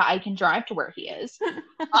Florida. I can drive to where he is,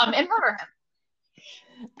 and murder him.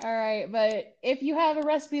 All right, but if you have a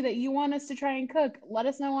recipe that you want us to try and cook, let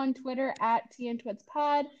us know on Twitter at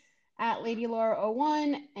TNTwitsPod, at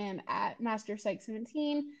LadyLaura01, and at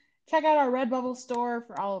MasterPsych17. Check out our Redbubble store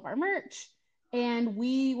for all of our merch, and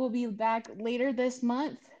we will be back later this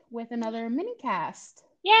month with another mini cast.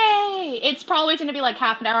 Yay! It's probably going to be like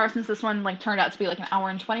half an hour since this one like turned out to be like an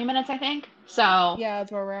hour and 20 minutes, I think. So yeah,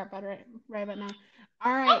 that's where we're at right about now.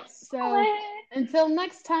 All right, so until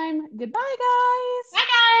next time, goodbye, guys. Bye,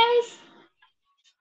 guys.